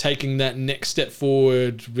taking that next step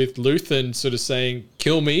forward with Luthen sort of saying,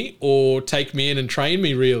 kill me or take me in and train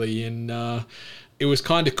me, really. And it was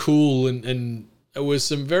kind of cool, and it was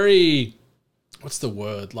some very, what's the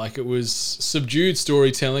word? Like, it was subdued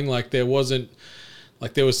storytelling. Like, there was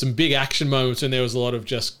some big action moments, and there was a lot of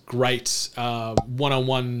just great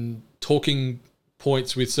one-on-one talking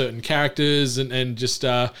points with certain characters, and just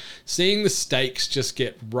seeing the stakes just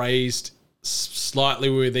get raised slightly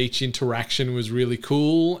with each interaction was really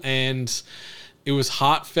cool. And it was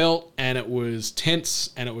heartfelt, and it was tense,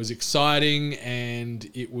 and it was exciting, and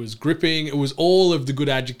it was gripping. It was all of the good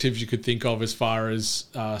adjectives you could think of as far as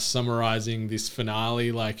summarizing this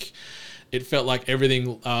finale. Like, it felt like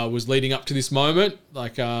everything was leading up to this moment.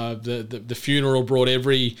 Like the funeral brought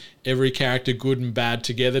every character, good and bad,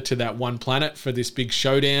 together to that one planet for this big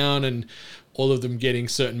showdown, and all of them getting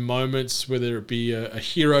certain moments, whether it be a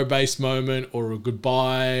hero-based moment or a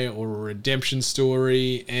goodbye or a redemption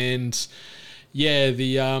story. And yeah,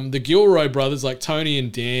 the Gilroy brothers, like Tony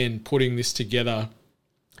and Dan, putting this together,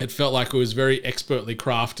 it felt like it was very expertly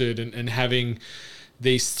crafted and having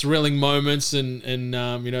these thrilling moments, and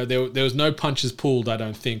you know, there was no punches pulled, I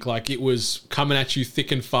don't think. Like, it was coming at you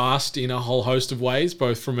thick and fast in a whole host of ways,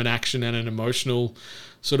 both from an action and an emotional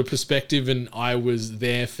sort of perspective, and I was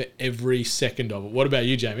there for every second of it. What about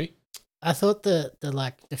you, Jamie? I thought the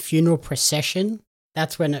funeral procession,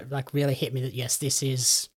 that's when it like really hit me that yes, this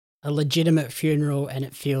is a legitimate funeral and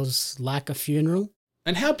it feels like a funeral.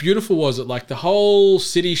 And how beautiful was it? Like, the whole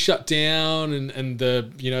city shut down, and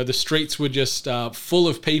the, you know, the streets were just full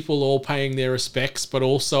of people all paying their respects, but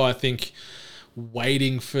also, I think,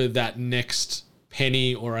 waiting for that next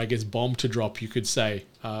penny, or I guess bomb, to drop, you could say.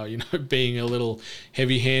 You know, being a little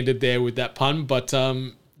heavy-handed there with that pun, but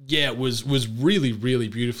yeah, it was really, really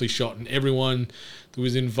beautifully shot, and everyone that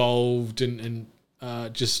was involved and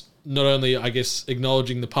just not only, I guess,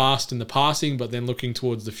 acknowledging the past and the passing, but then looking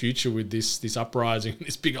towards the future with this uprising,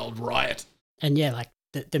 this big old riot. And yeah, like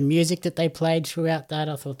the music that they played throughout that,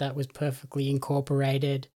 I thought that was perfectly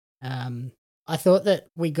incorporated. I thought that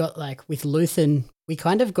we got, like, with Luthen, we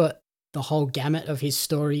kind of got the whole gamut of his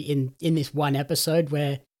story in this one episode,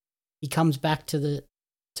 where he comes back to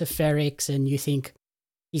Ferrix, and you think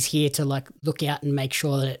he's here to like look out and make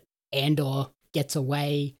sure that Andor gets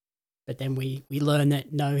away. But then we learn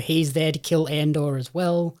that no, he's there to kill Andor as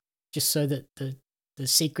well, just so that the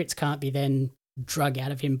secrets can't be then drug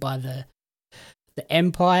out of him by the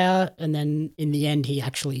Empire. And then in the end, he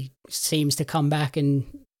actually seems to come back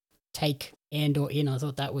and take Andor in. I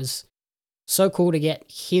thought that was so cool to get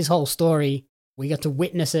his whole story. We got to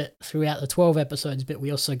witness it throughout the 12 episodes, but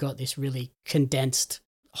we also got this really condensed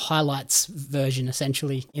highlights version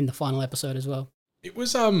essentially in the final episode as well. It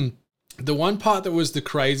was The one part that was the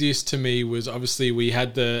craziest to me was obviously we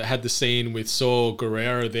had the scene with Saw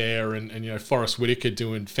Gerrera there, and Forrest Whitaker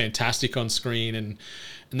doing fantastic on screen, and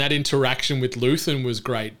that interaction with Luthen was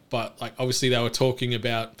great. But like obviously they were talking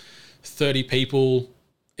about 30 people.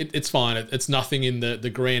 It's fine. It's nothing in the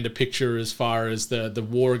grander picture as far as the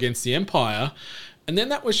war against the Empire. And then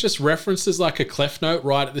that was just referenced as like a clef note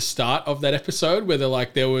right at the start of that episode, where they're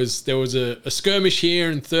like, there was a skirmish here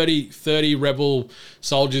and 30 rebel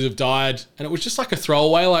soldiers have died. And it was just like a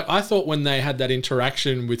throwaway. Like I thought when they had that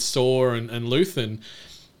interaction with Saw and Luthen,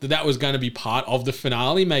 that was going to be part of the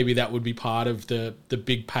finale. Maybe that would be part of the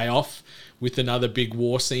big payoff with another big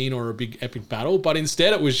war scene or a big epic battle. But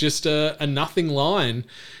instead it was just a nothing line,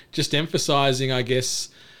 just emphasizing, I guess,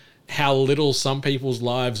 how little some people's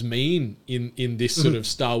lives mean in this sort of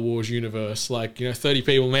Star Wars universe. Like, 30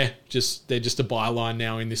 people, they're just a byline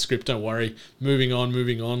now in this script. Don't worry. Moving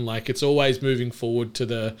on. Like it's always moving forward to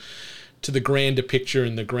the grander picture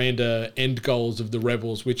and the grander end goals of the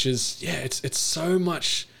rebels, which is, it's so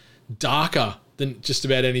much darker than just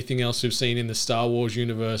about anything else we've seen in the Star Wars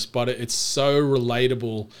universe, but it's so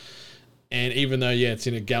relatable. And even though, it's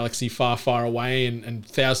in a galaxy far, far away and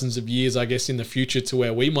thousands of years, I guess, in the future to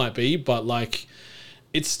where we might be, but like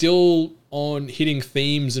it's still on hitting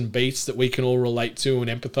themes and beats that we can all relate to and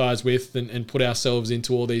empathize with and put ourselves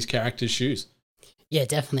into all these characters' shoes. Yeah,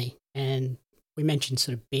 definitely. And we mentioned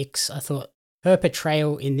sort of Bix. I thought her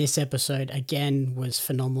portrayal in this episode, again, was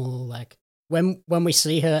phenomenal. Like when we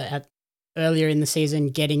see her earlier in the season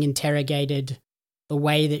getting interrogated, the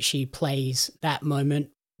way that she plays that moment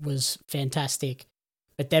was fantastic.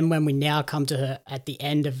 But then when we now come to her at the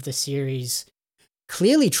end of the series,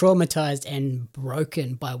 clearly traumatized and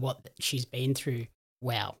broken by what she's been through.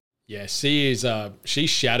 Wow. Yeah, she's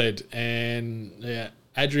shattered. And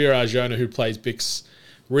Adria Arjona, who plays Bix,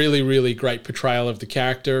 really, really great portrayal of the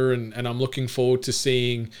character. And I'm looking forward to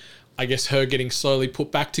seeing, I guess, her getting slowly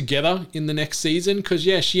put back together in the next season. Because,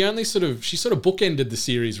 she sort of bookended the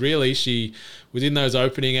series, really. She was in those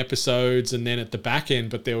opening episodes and then at the back end,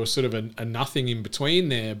 but there was sort of a nothing in between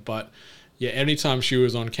there. But, anytime she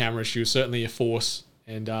was on camera, she was certainly a force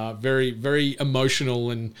and very, very emotional.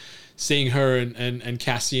 And seeing her and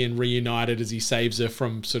Cassian reunited as he saves her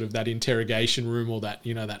from sort of that interrogation room or that,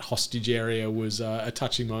 that hostage area was a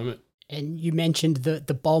touching moment. And you mentioned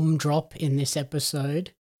the bomb drop in this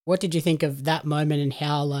episode. What did you think of that moment and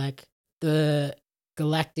how, like, the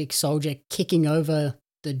galactic soldier kicking over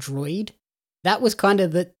the droid? That was kind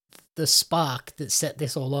of the spark that set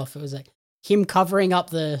this all off. It was like him covering up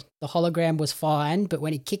the hologram was fine, but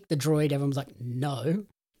when he kicked the droid, everyone was like, no,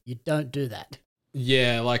 you don't do that.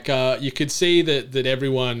 Yeah, like you could see that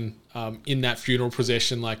everyone in that funeral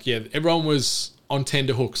procession, like, everyone was on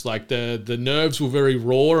tenterhooks. Like the nerves were very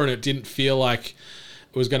raw and it didn't feel like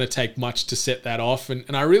it was going to take much to set that off.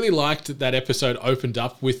 And I really liked that episode opened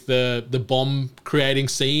up with the bomb creating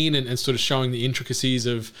scene and sort of showing the intricacies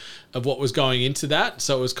of what was going into that.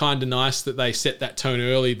 So it was kind of nice that they set that tone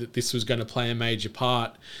early that this was going to play a major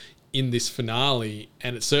part in this finale,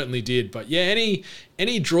 and it certainly did. But any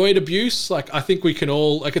droid abuse, like I think we can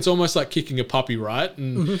all, like it's almost like kicking a puppy, right?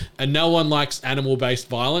 And no one likes animal-based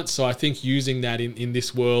violence. So I think using that in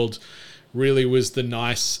this world really was the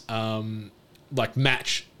nice like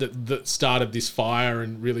match that started this fire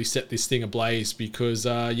and really set this thing ablaze. Because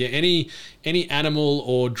any animal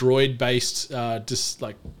or droid based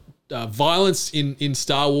violence in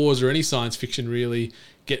Star Wars or any science fiction really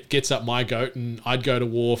gets up my goat, and I'd go to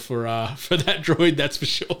war for that droid, that's for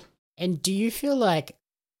sure. And do you feel like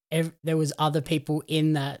there was other people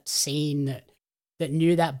in that scene that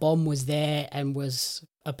knew that bomb was there and was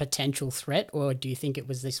a potential threat, or do you think it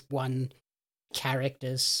was this one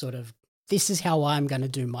character's sort of, this is how I'm going to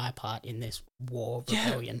do my part in this war of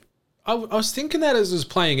rebellion? I was thinking that as it was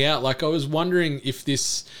playing out. Like I was wondering if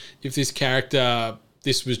this character,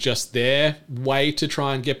 this was just their way to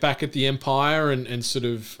try and get back at the Empire and sort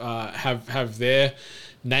of have their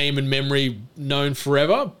name and memory known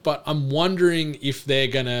forever. But I'm wondering if they're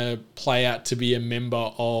going to play out to be a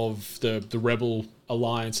member of the Rebel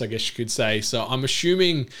Alliance, I guess you could say. So I'm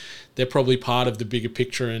assuming they're probably part of the bigger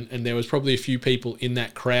picture, and there was probably a few people in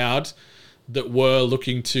that crowd that were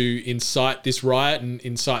looking to incite this riot and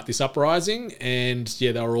incite this uprising. And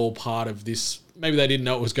they were all part of this. Maybe they didn't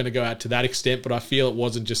know it was going to go out to that extent, but I feel it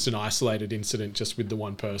wasn't just an isolated incident just with the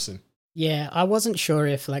one person. Yeah, I wasn't sure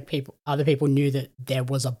if other people knew that there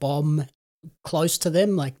was a bomb close to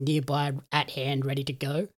them, like nearby, at hand, ready to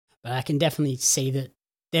go. But I can definitely see that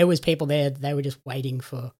there was people there, they were just waiting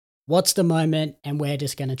for what's the moment, and we're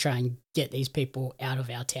just going to try and get these people out of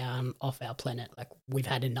our town, off our planet. Like, we've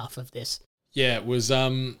had enough of this. Yeah, it was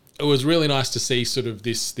really nice to see sort of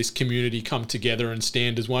this community come together and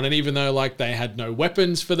stand as one. And even though like they had no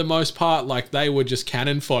weapons for the most part, like they were just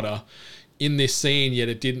cannon fodder in this scene, yet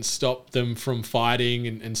it didn't stop them from fighting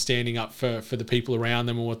and standing up for the people around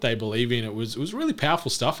them and what they believe in. It was really powerful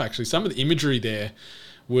stuff actually. Some of the imagery there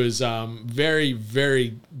was very,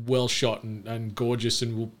 very well shot and gorgeous,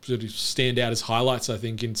 and will sort of stand out as highlights, I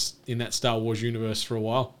think, in that Star Wars universe for a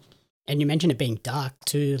while. And you mentioned it being dark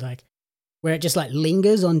too, like where it just like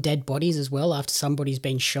lingers on dead bodies as well after somebody's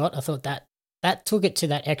been shot. I thought that took it to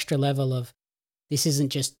that extra level of this isn't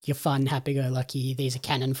just your fun, happy-go-lucky, these are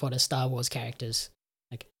cannon fodder Star Wars characters.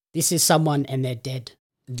 Like this is someone and they're dead.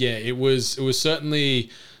 Yeah, it was certainly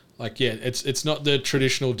like, yeah, it's not the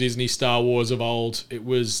traditional Disney Star Wars of old. It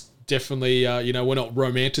was definitely, we're not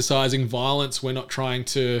romanticizing violence. We're not trying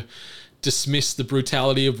to dismiss the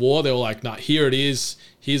brutality of war. They were like, nah, here it is.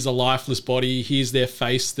 Here's a lifeless body. Here's their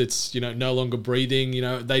face that's, no longer breathing.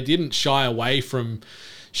 They didn't shy away from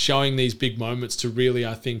showing these big moments to really,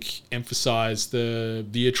 I think, emphasize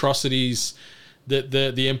the atrocities that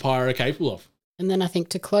the Empire are capable of. And then I think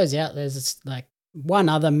to close out, there's like one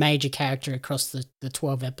other major character across the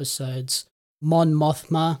 12 episodes, Mon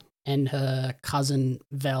Mothma and her cousin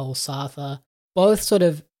Vel Sartha, both sort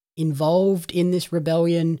of involved in this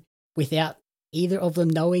rebellion without either of them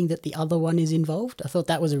knowing that the other one is involved. I thought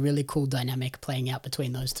that was a really cool dynamic playing out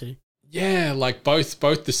between those two. Yeah, like both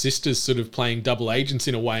the sisters sort of playing double agents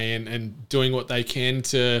in a way and doing what they can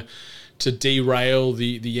to derail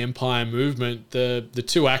the Empire movement. The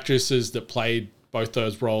two actresses that played both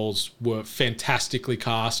those roles were fantastically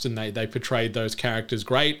cast, and they portrayed those characters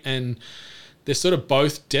great. And they're sort of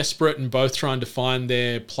both desperate and both trying to find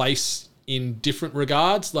their place in different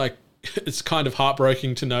regards. Like it's kind of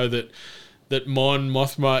heartbreaking to know that Mon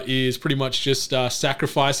Mothma is pretty much just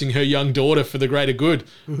sacrificing her young daughter for the greater good.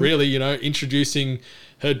 Mm-hmm. Really, introducing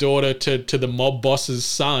her daughter to the mob boss's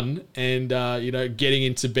son, and getting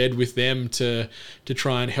into bed with them to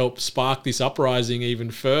try and help spark this uprising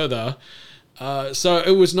even further. So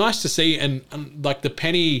it was nice to see, and like the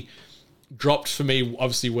penny dropped for me,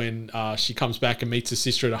 obviously, when she comes back and meets her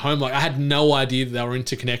sister at home. Like I had no idea that they were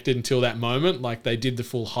interconnected until that moment. Like they did the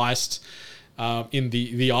full heist in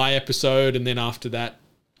the Eye episode, and then after that,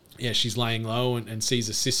 yeah, she's laying low and sees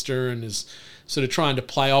a sister and is sort of trying to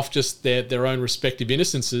play off just their own respective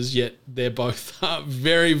innocences, yet they're both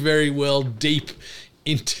very, very well deep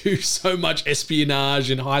into so much espionage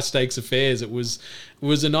and high stakes affairs. It was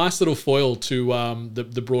a nice little foil to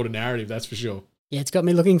the broader narrative, that's for sure. Yeah, it's got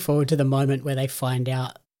me looking forward to the moment where they find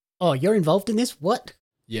out, oh, you're involved in this? What?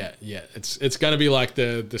 Yeah. It's going to be like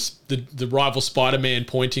the rival Spider-Man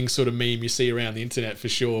pointing sort of meme you see around the internet for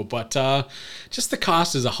sure. But just the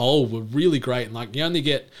cast as a whole were really great. And like you only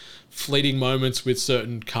get fleeting moments with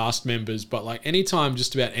certain cast members, but like anytime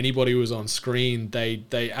just about anybody was on screen,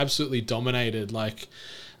 they absolutely dominated. Like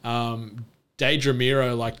Deidre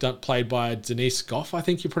Miro, like played by Denise Goff, I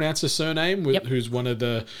think you pronounce her surname, yep. Who's one of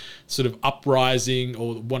the sort of uprising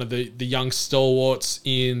or one of the young stalwarts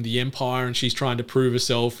in the Empire, and she's trying to prove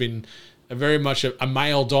herself in a very much a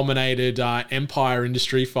male-dominated Empire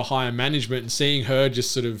industry for higher management, and seeing her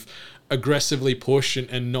just sort of aggressively push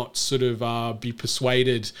and not sort of be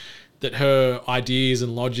persuaded that her ideas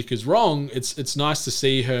and logic is wrong. It's nice to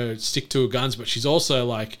see her stick to her guns, but she's also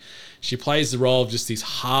like, she plays the role of just this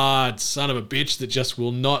hard son of a bitch that just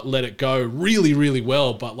will not let it go really, really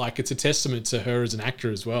well. But like, it's a testament to her as an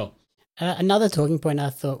actor as well. Another talking point I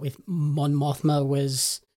thought with Mon Mothma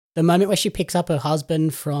was the moment where she picks up her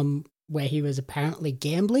husband from where he was apparently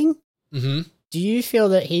gambling. Mm-hmm. Do you feel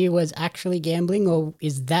that he was actually gambling, or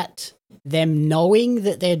is that them knowing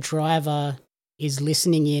that their driver is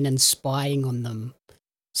listening in and spying on them?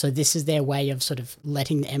 So this is their way of sort of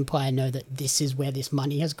letting the Empire know that this is where this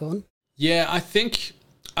money has gone? Yeah, I think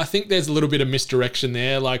there's a little bit of misdirection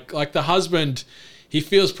there. Like the husband, he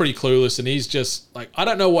feels pretty clueless, and he's just like, I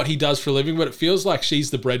don't know what he does for a living, but it feels like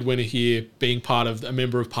she's the breadwinner here, being part of a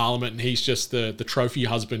member of parliament, and he's just the trophy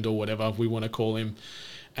husband or whatever we want to call him.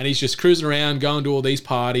 And he's just cruising around, going to all these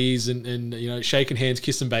parties and shaking hands,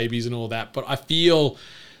 kissing babies and all that. But I feel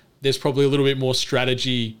there's probably a little bit more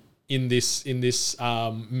strategy in this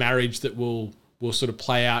marriage that will sort of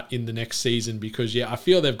play out in the next season, because I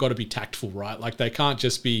feel they've got to be tactful, right? Like they can't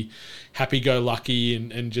just be happy-go-lucky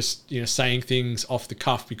and just saying things off the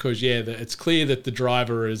cuff, because it's clear that the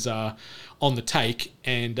driver is on the take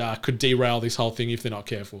and could derail this whole thing if they're not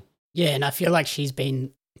careful. Yeah, and I feel like she's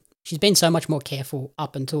been so much more careful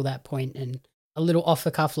up until that point, and a little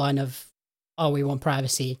off-the-cuff line of, oh, we want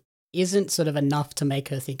privacy, isn't sort of enough to make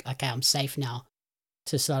her think, okay, I'm safe now,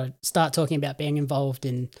 to start talking about being involved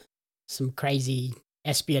in some crazy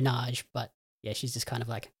espionage. But yeah, she's just kind of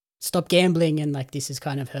like, stop gambling. And like, this is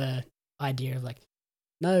kind of her idea of like,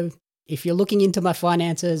 no, if you're looking into my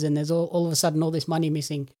finances and there's all of a sudden all this money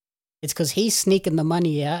missing, it's because he's sneaking the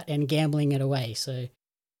money out and gambling it away. So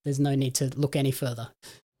there's no need to look any further.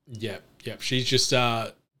 Yep. She's just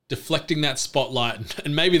deflecting that spotlight.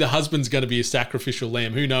 And maybe the husband's going to be a sacrificial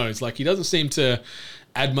lamb. Who knows? Like, he doesn't seem to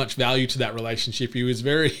add much value to that relationship. He was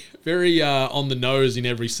very, very on the nose in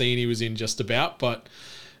every scene he was in, just about. But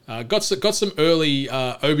got some early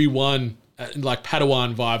Obi-Wan like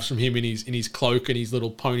Padawan vibes from him in his cloak and his little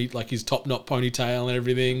pony, like his top knot ponytail and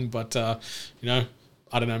everything. But you know,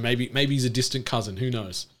 I don't know. Maybe he's a distant cousin. Who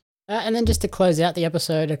knows? And then just to close out the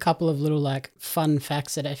episode, a couple of little like fun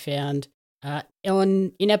facts that I found.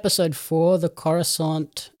 In episode 4, the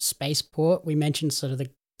Coruscant spaceport, we mentioned sort of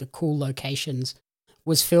the cool locations,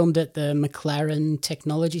 was filmed at the McLaren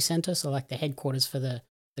Technology Center, so like the headquarters for the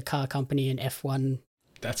car company and F1.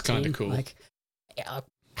 That's kind of cool. Like,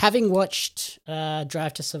 having watched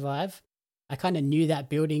Drive to Survive, I kind of knew that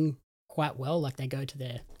building quite well. Like, they go to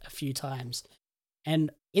there a few times.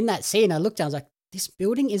 And in that scene, I looked down, I was like, this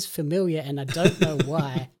building is familiar and I don't know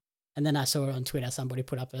why. And then I saw it on Twitter. Somebody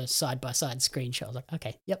put up a side-by-side screenshot. I was like,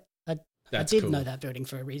 okay, yep, I did know that building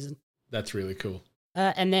for a reason. That's really cool.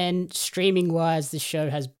 And then streaming-wise, the show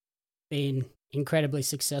has been incredibly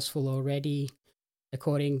successful already.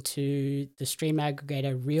 According to the stream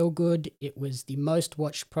aggregator Reelgood, it was the most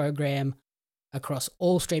watched program across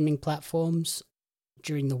all streaming platforms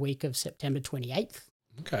during the week of September 28th.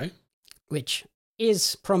 Okay. Which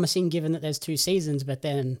is promising given that there's 2 seasons, but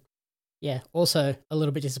then, yeah, also a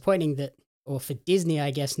little bit disappointing that, or for Disney,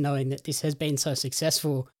 I guess, knowing that this has been so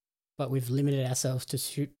successful, but we've limited ourselves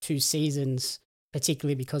to 2 seasons,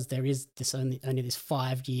 particularly because there is this only this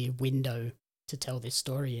 5-year window to tell this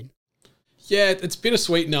story in. Yeah, it's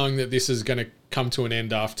bittersweet knowing that this is going to come to an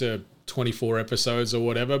end after 24 episodes or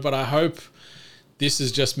whatever, but I hope this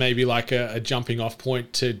is just maybe like a jumping off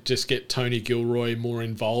point to just get Tony Gilroy more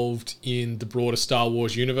involved in the broader Star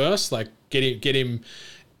Wars universe, like get him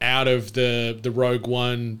out of the Rogue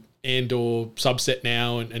One Andor subset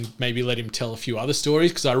now and maybe let him tell a few other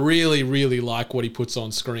stories, because I really, really like what he puts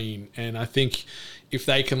on screen. And I think if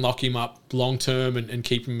they can lock him up long term and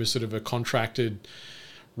keep him as sort of a contracted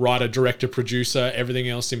writer, director, producer, everything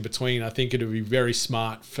else in between, I think it would be very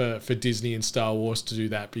smart for Disney and Star Wars to do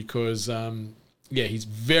that, because yeah, he's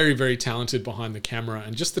very, very talented behind the camera,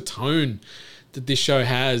 and just the tone that this show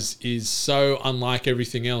has is so unlike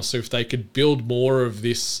everything else. So if they could build more of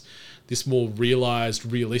this more realized,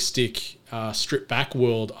 realistic, stripped back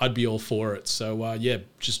world, I'd be all for it. So yeah,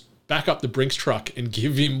 just back up the Brinks truck and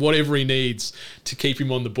give him whatever he needs to keep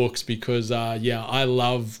him on the books, because yeah, I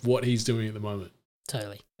love what he's doing at the moment.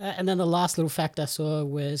 Totally. And then the last little fact I saw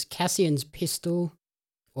was Cassian's pistol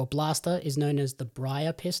or blaster is known as the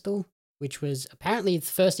Briar pistol, which was apparently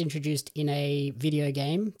first introduced in a video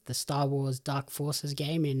game, the Star Wars Dark Forces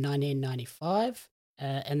game in 1995,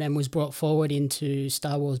 and then was brought forward into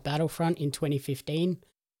Star Wars Battlefront in 2015.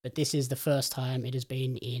 But this is the first time it has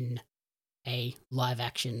been in a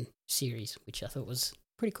live-action series, which I thought was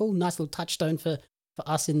pretty cool. Nice little touchstone for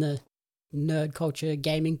us in the nerd culture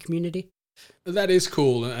gaming community. That is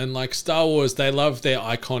cool. And like Star Wars, they love their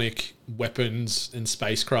iconic weapons and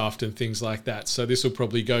spacecraft and things like that. So this will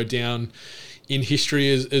probably go down in history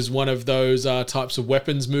as one of those types of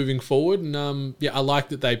weapons moving forward. And yeah, I like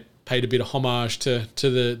that they paid a bit of homage to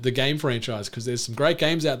the game franchise, because there's some great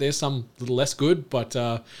games out there, some a little less good, but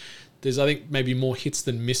there's, I think, maybe more hits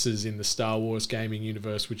than misses in the Star Wars gaming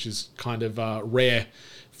universe, which is kind of rare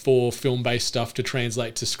for film-based stuff to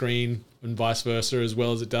translate to screen and vice versa as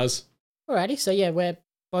well as it does. Alrighty, so yeah, we're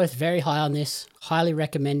both very high on this, highly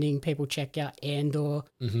recommending people check out Andor.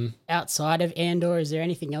 Mm-hmm. Outside of Andor, is there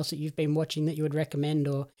anything else that you've been watching that you would recommend,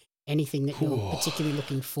 or anything that you're particularly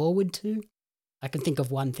looking forward to? I can think of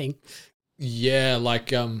one thing. Yeah,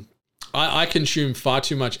 like I consume far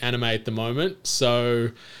too much anime at the moment,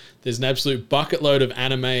 so there's an absolute bucket load of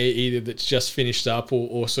anime either that's just finished up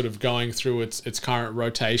or sort of going through its current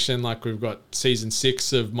rotation. Like we've got season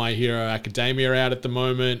 6 of My Hero Academia out at the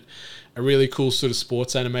moment. A really cool sort of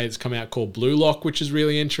sports anime that's come out called Blue Lock, which is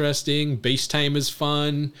really interesting. Beast Tamer's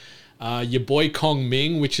fun. Your Boy Kong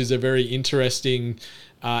Ming, which is a very interesting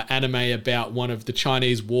anime about one of the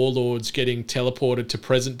Chinese warlords getting teleported to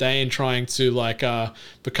present day and trying to like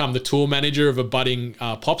become the tour manager of a budding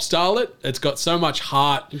pop starlet. It's got so much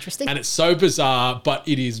heart. Interesting. And it's so bizarre, but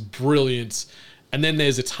it is brilliant. And then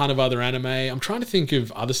there's a ton of other anime. I'm trying to think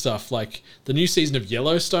of other stuff, like the new season of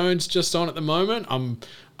Yellowstone's just on at the moment.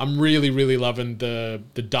 I'm really, really loving the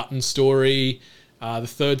Dutton story. The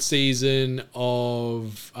third season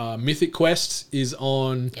of Mythic Quest is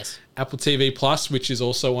on Apple TV Plus, which is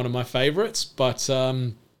also one of my favorites. But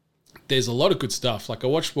there's a lot of good stuff. Like I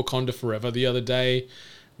watched Wakanda Forever the other day.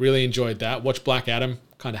 Really enjoyed that. Watched Black Adam.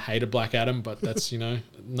 Kind of hated Black Adam, but that's,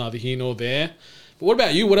 neither here nor there. But what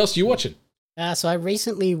about you? What else are you watching? So I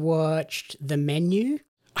recently watched The Menu.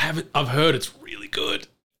 I've heard it's really good.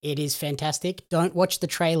 It is fantastic. Don't watch the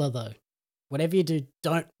trailer though. Whatever you do,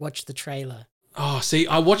 don't watch the trailer. Oh, see,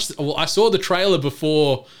 I saw the trailer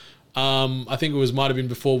before. I think might have been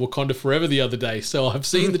before Wakanda Forever the other day. So I've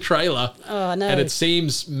seen the trailer. Oh no! And it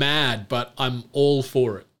seems mad, but I'm all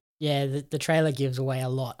for it. Yeah, the trailer gives away a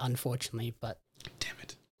lot, unfortunately, but damn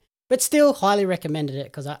it. But still, highly recommended it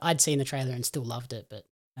because I'd seen the trailer and still loved it. But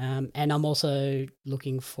and I'm also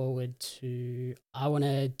looking forward to I Want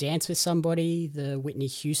to Dance with Somebody, the Whitney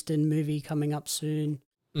Houston movie coming up soon.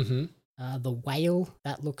 Mm-hmm. The Whale,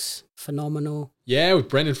 that looks phenomenal. Yeah, with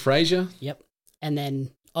Brendan Fraser. Yep. And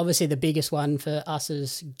then obviously the biggest one for us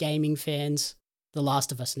as gaming fans, The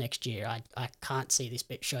Last of Us next year. I can't see this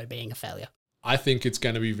show being a failure. I think it's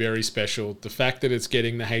going to be very special. The fact that it's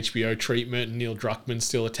getting the HBO treatment and Neil Druckmann's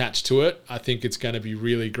still attached to it, I think it's going to be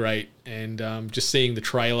really great. And just seeing the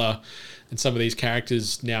trailer and some of these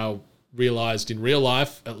characters now realized in real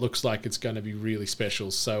life, it looks like it's going to be really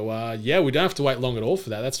special. So, we don't have to wait long at all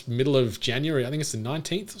for that. That's middle of January. I think it's the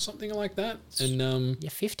 19th or something like that. And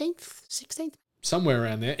 15th, 16th? Somewhere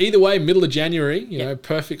around there. Either way, middle of January, you know,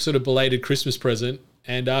 perfect sort of belated Christmas present.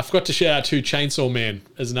 And I forgot to shout out to Chainsaw Man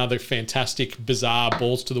as another fantastic, bizarre,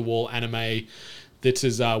 balls-to-the-wall anime that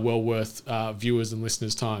is well worth viewers and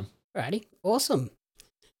listeners' time. Alrighty, awesome.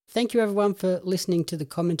 Thank you, everyone, for listening to the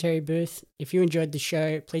commentary booth. If you enjoyed the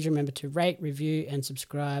show, please remember to rate, review, and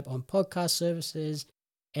subscribe on podcast services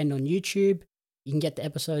and on YouTube. You can get the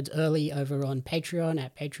episodes early over on Patreon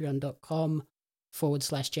at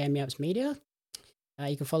patreon.com/JamieAppsMedia.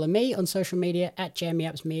 You can follow me on social media at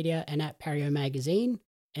JamieAppsMedia and at Pario Magazine.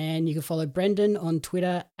 And you can follow Brendan on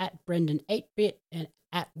Twitter at Brendan8bit and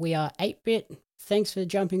at WeAre8bit. Thanks for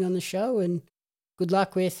jumping on the show and good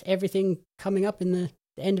luck with everything coming up in the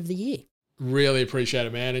end of the year. Really appreciate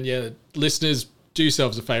it, man. And yeah, listeners, do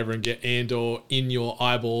yourselves a favor and get Andor in your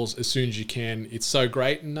eyeballs as soon as you can. It's so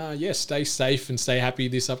great. And stay safe and stay happy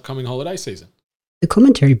this upcoming holiday season. The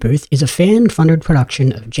Commentary Booth is a fan-funded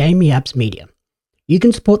production of Jamie Apps Media. You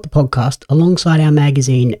can support the podcast alongside our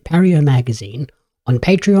magazine, Pario Magazine, on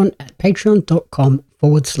Patreon at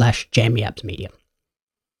patreon.com/JamieAppsMedia.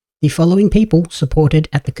 The following people supported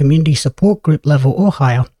at the community support group level or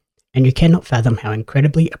higher, and you cannot fathom how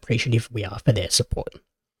incredibly appreciative we are for their support.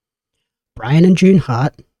 Brian and June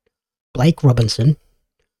Hart, Blake Robinson,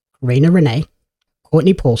 Karina Renee,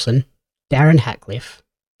 Courtney Paulson, Darren Hatcliffe,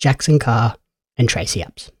 Jackson Carr, and Tracy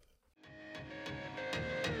Apps.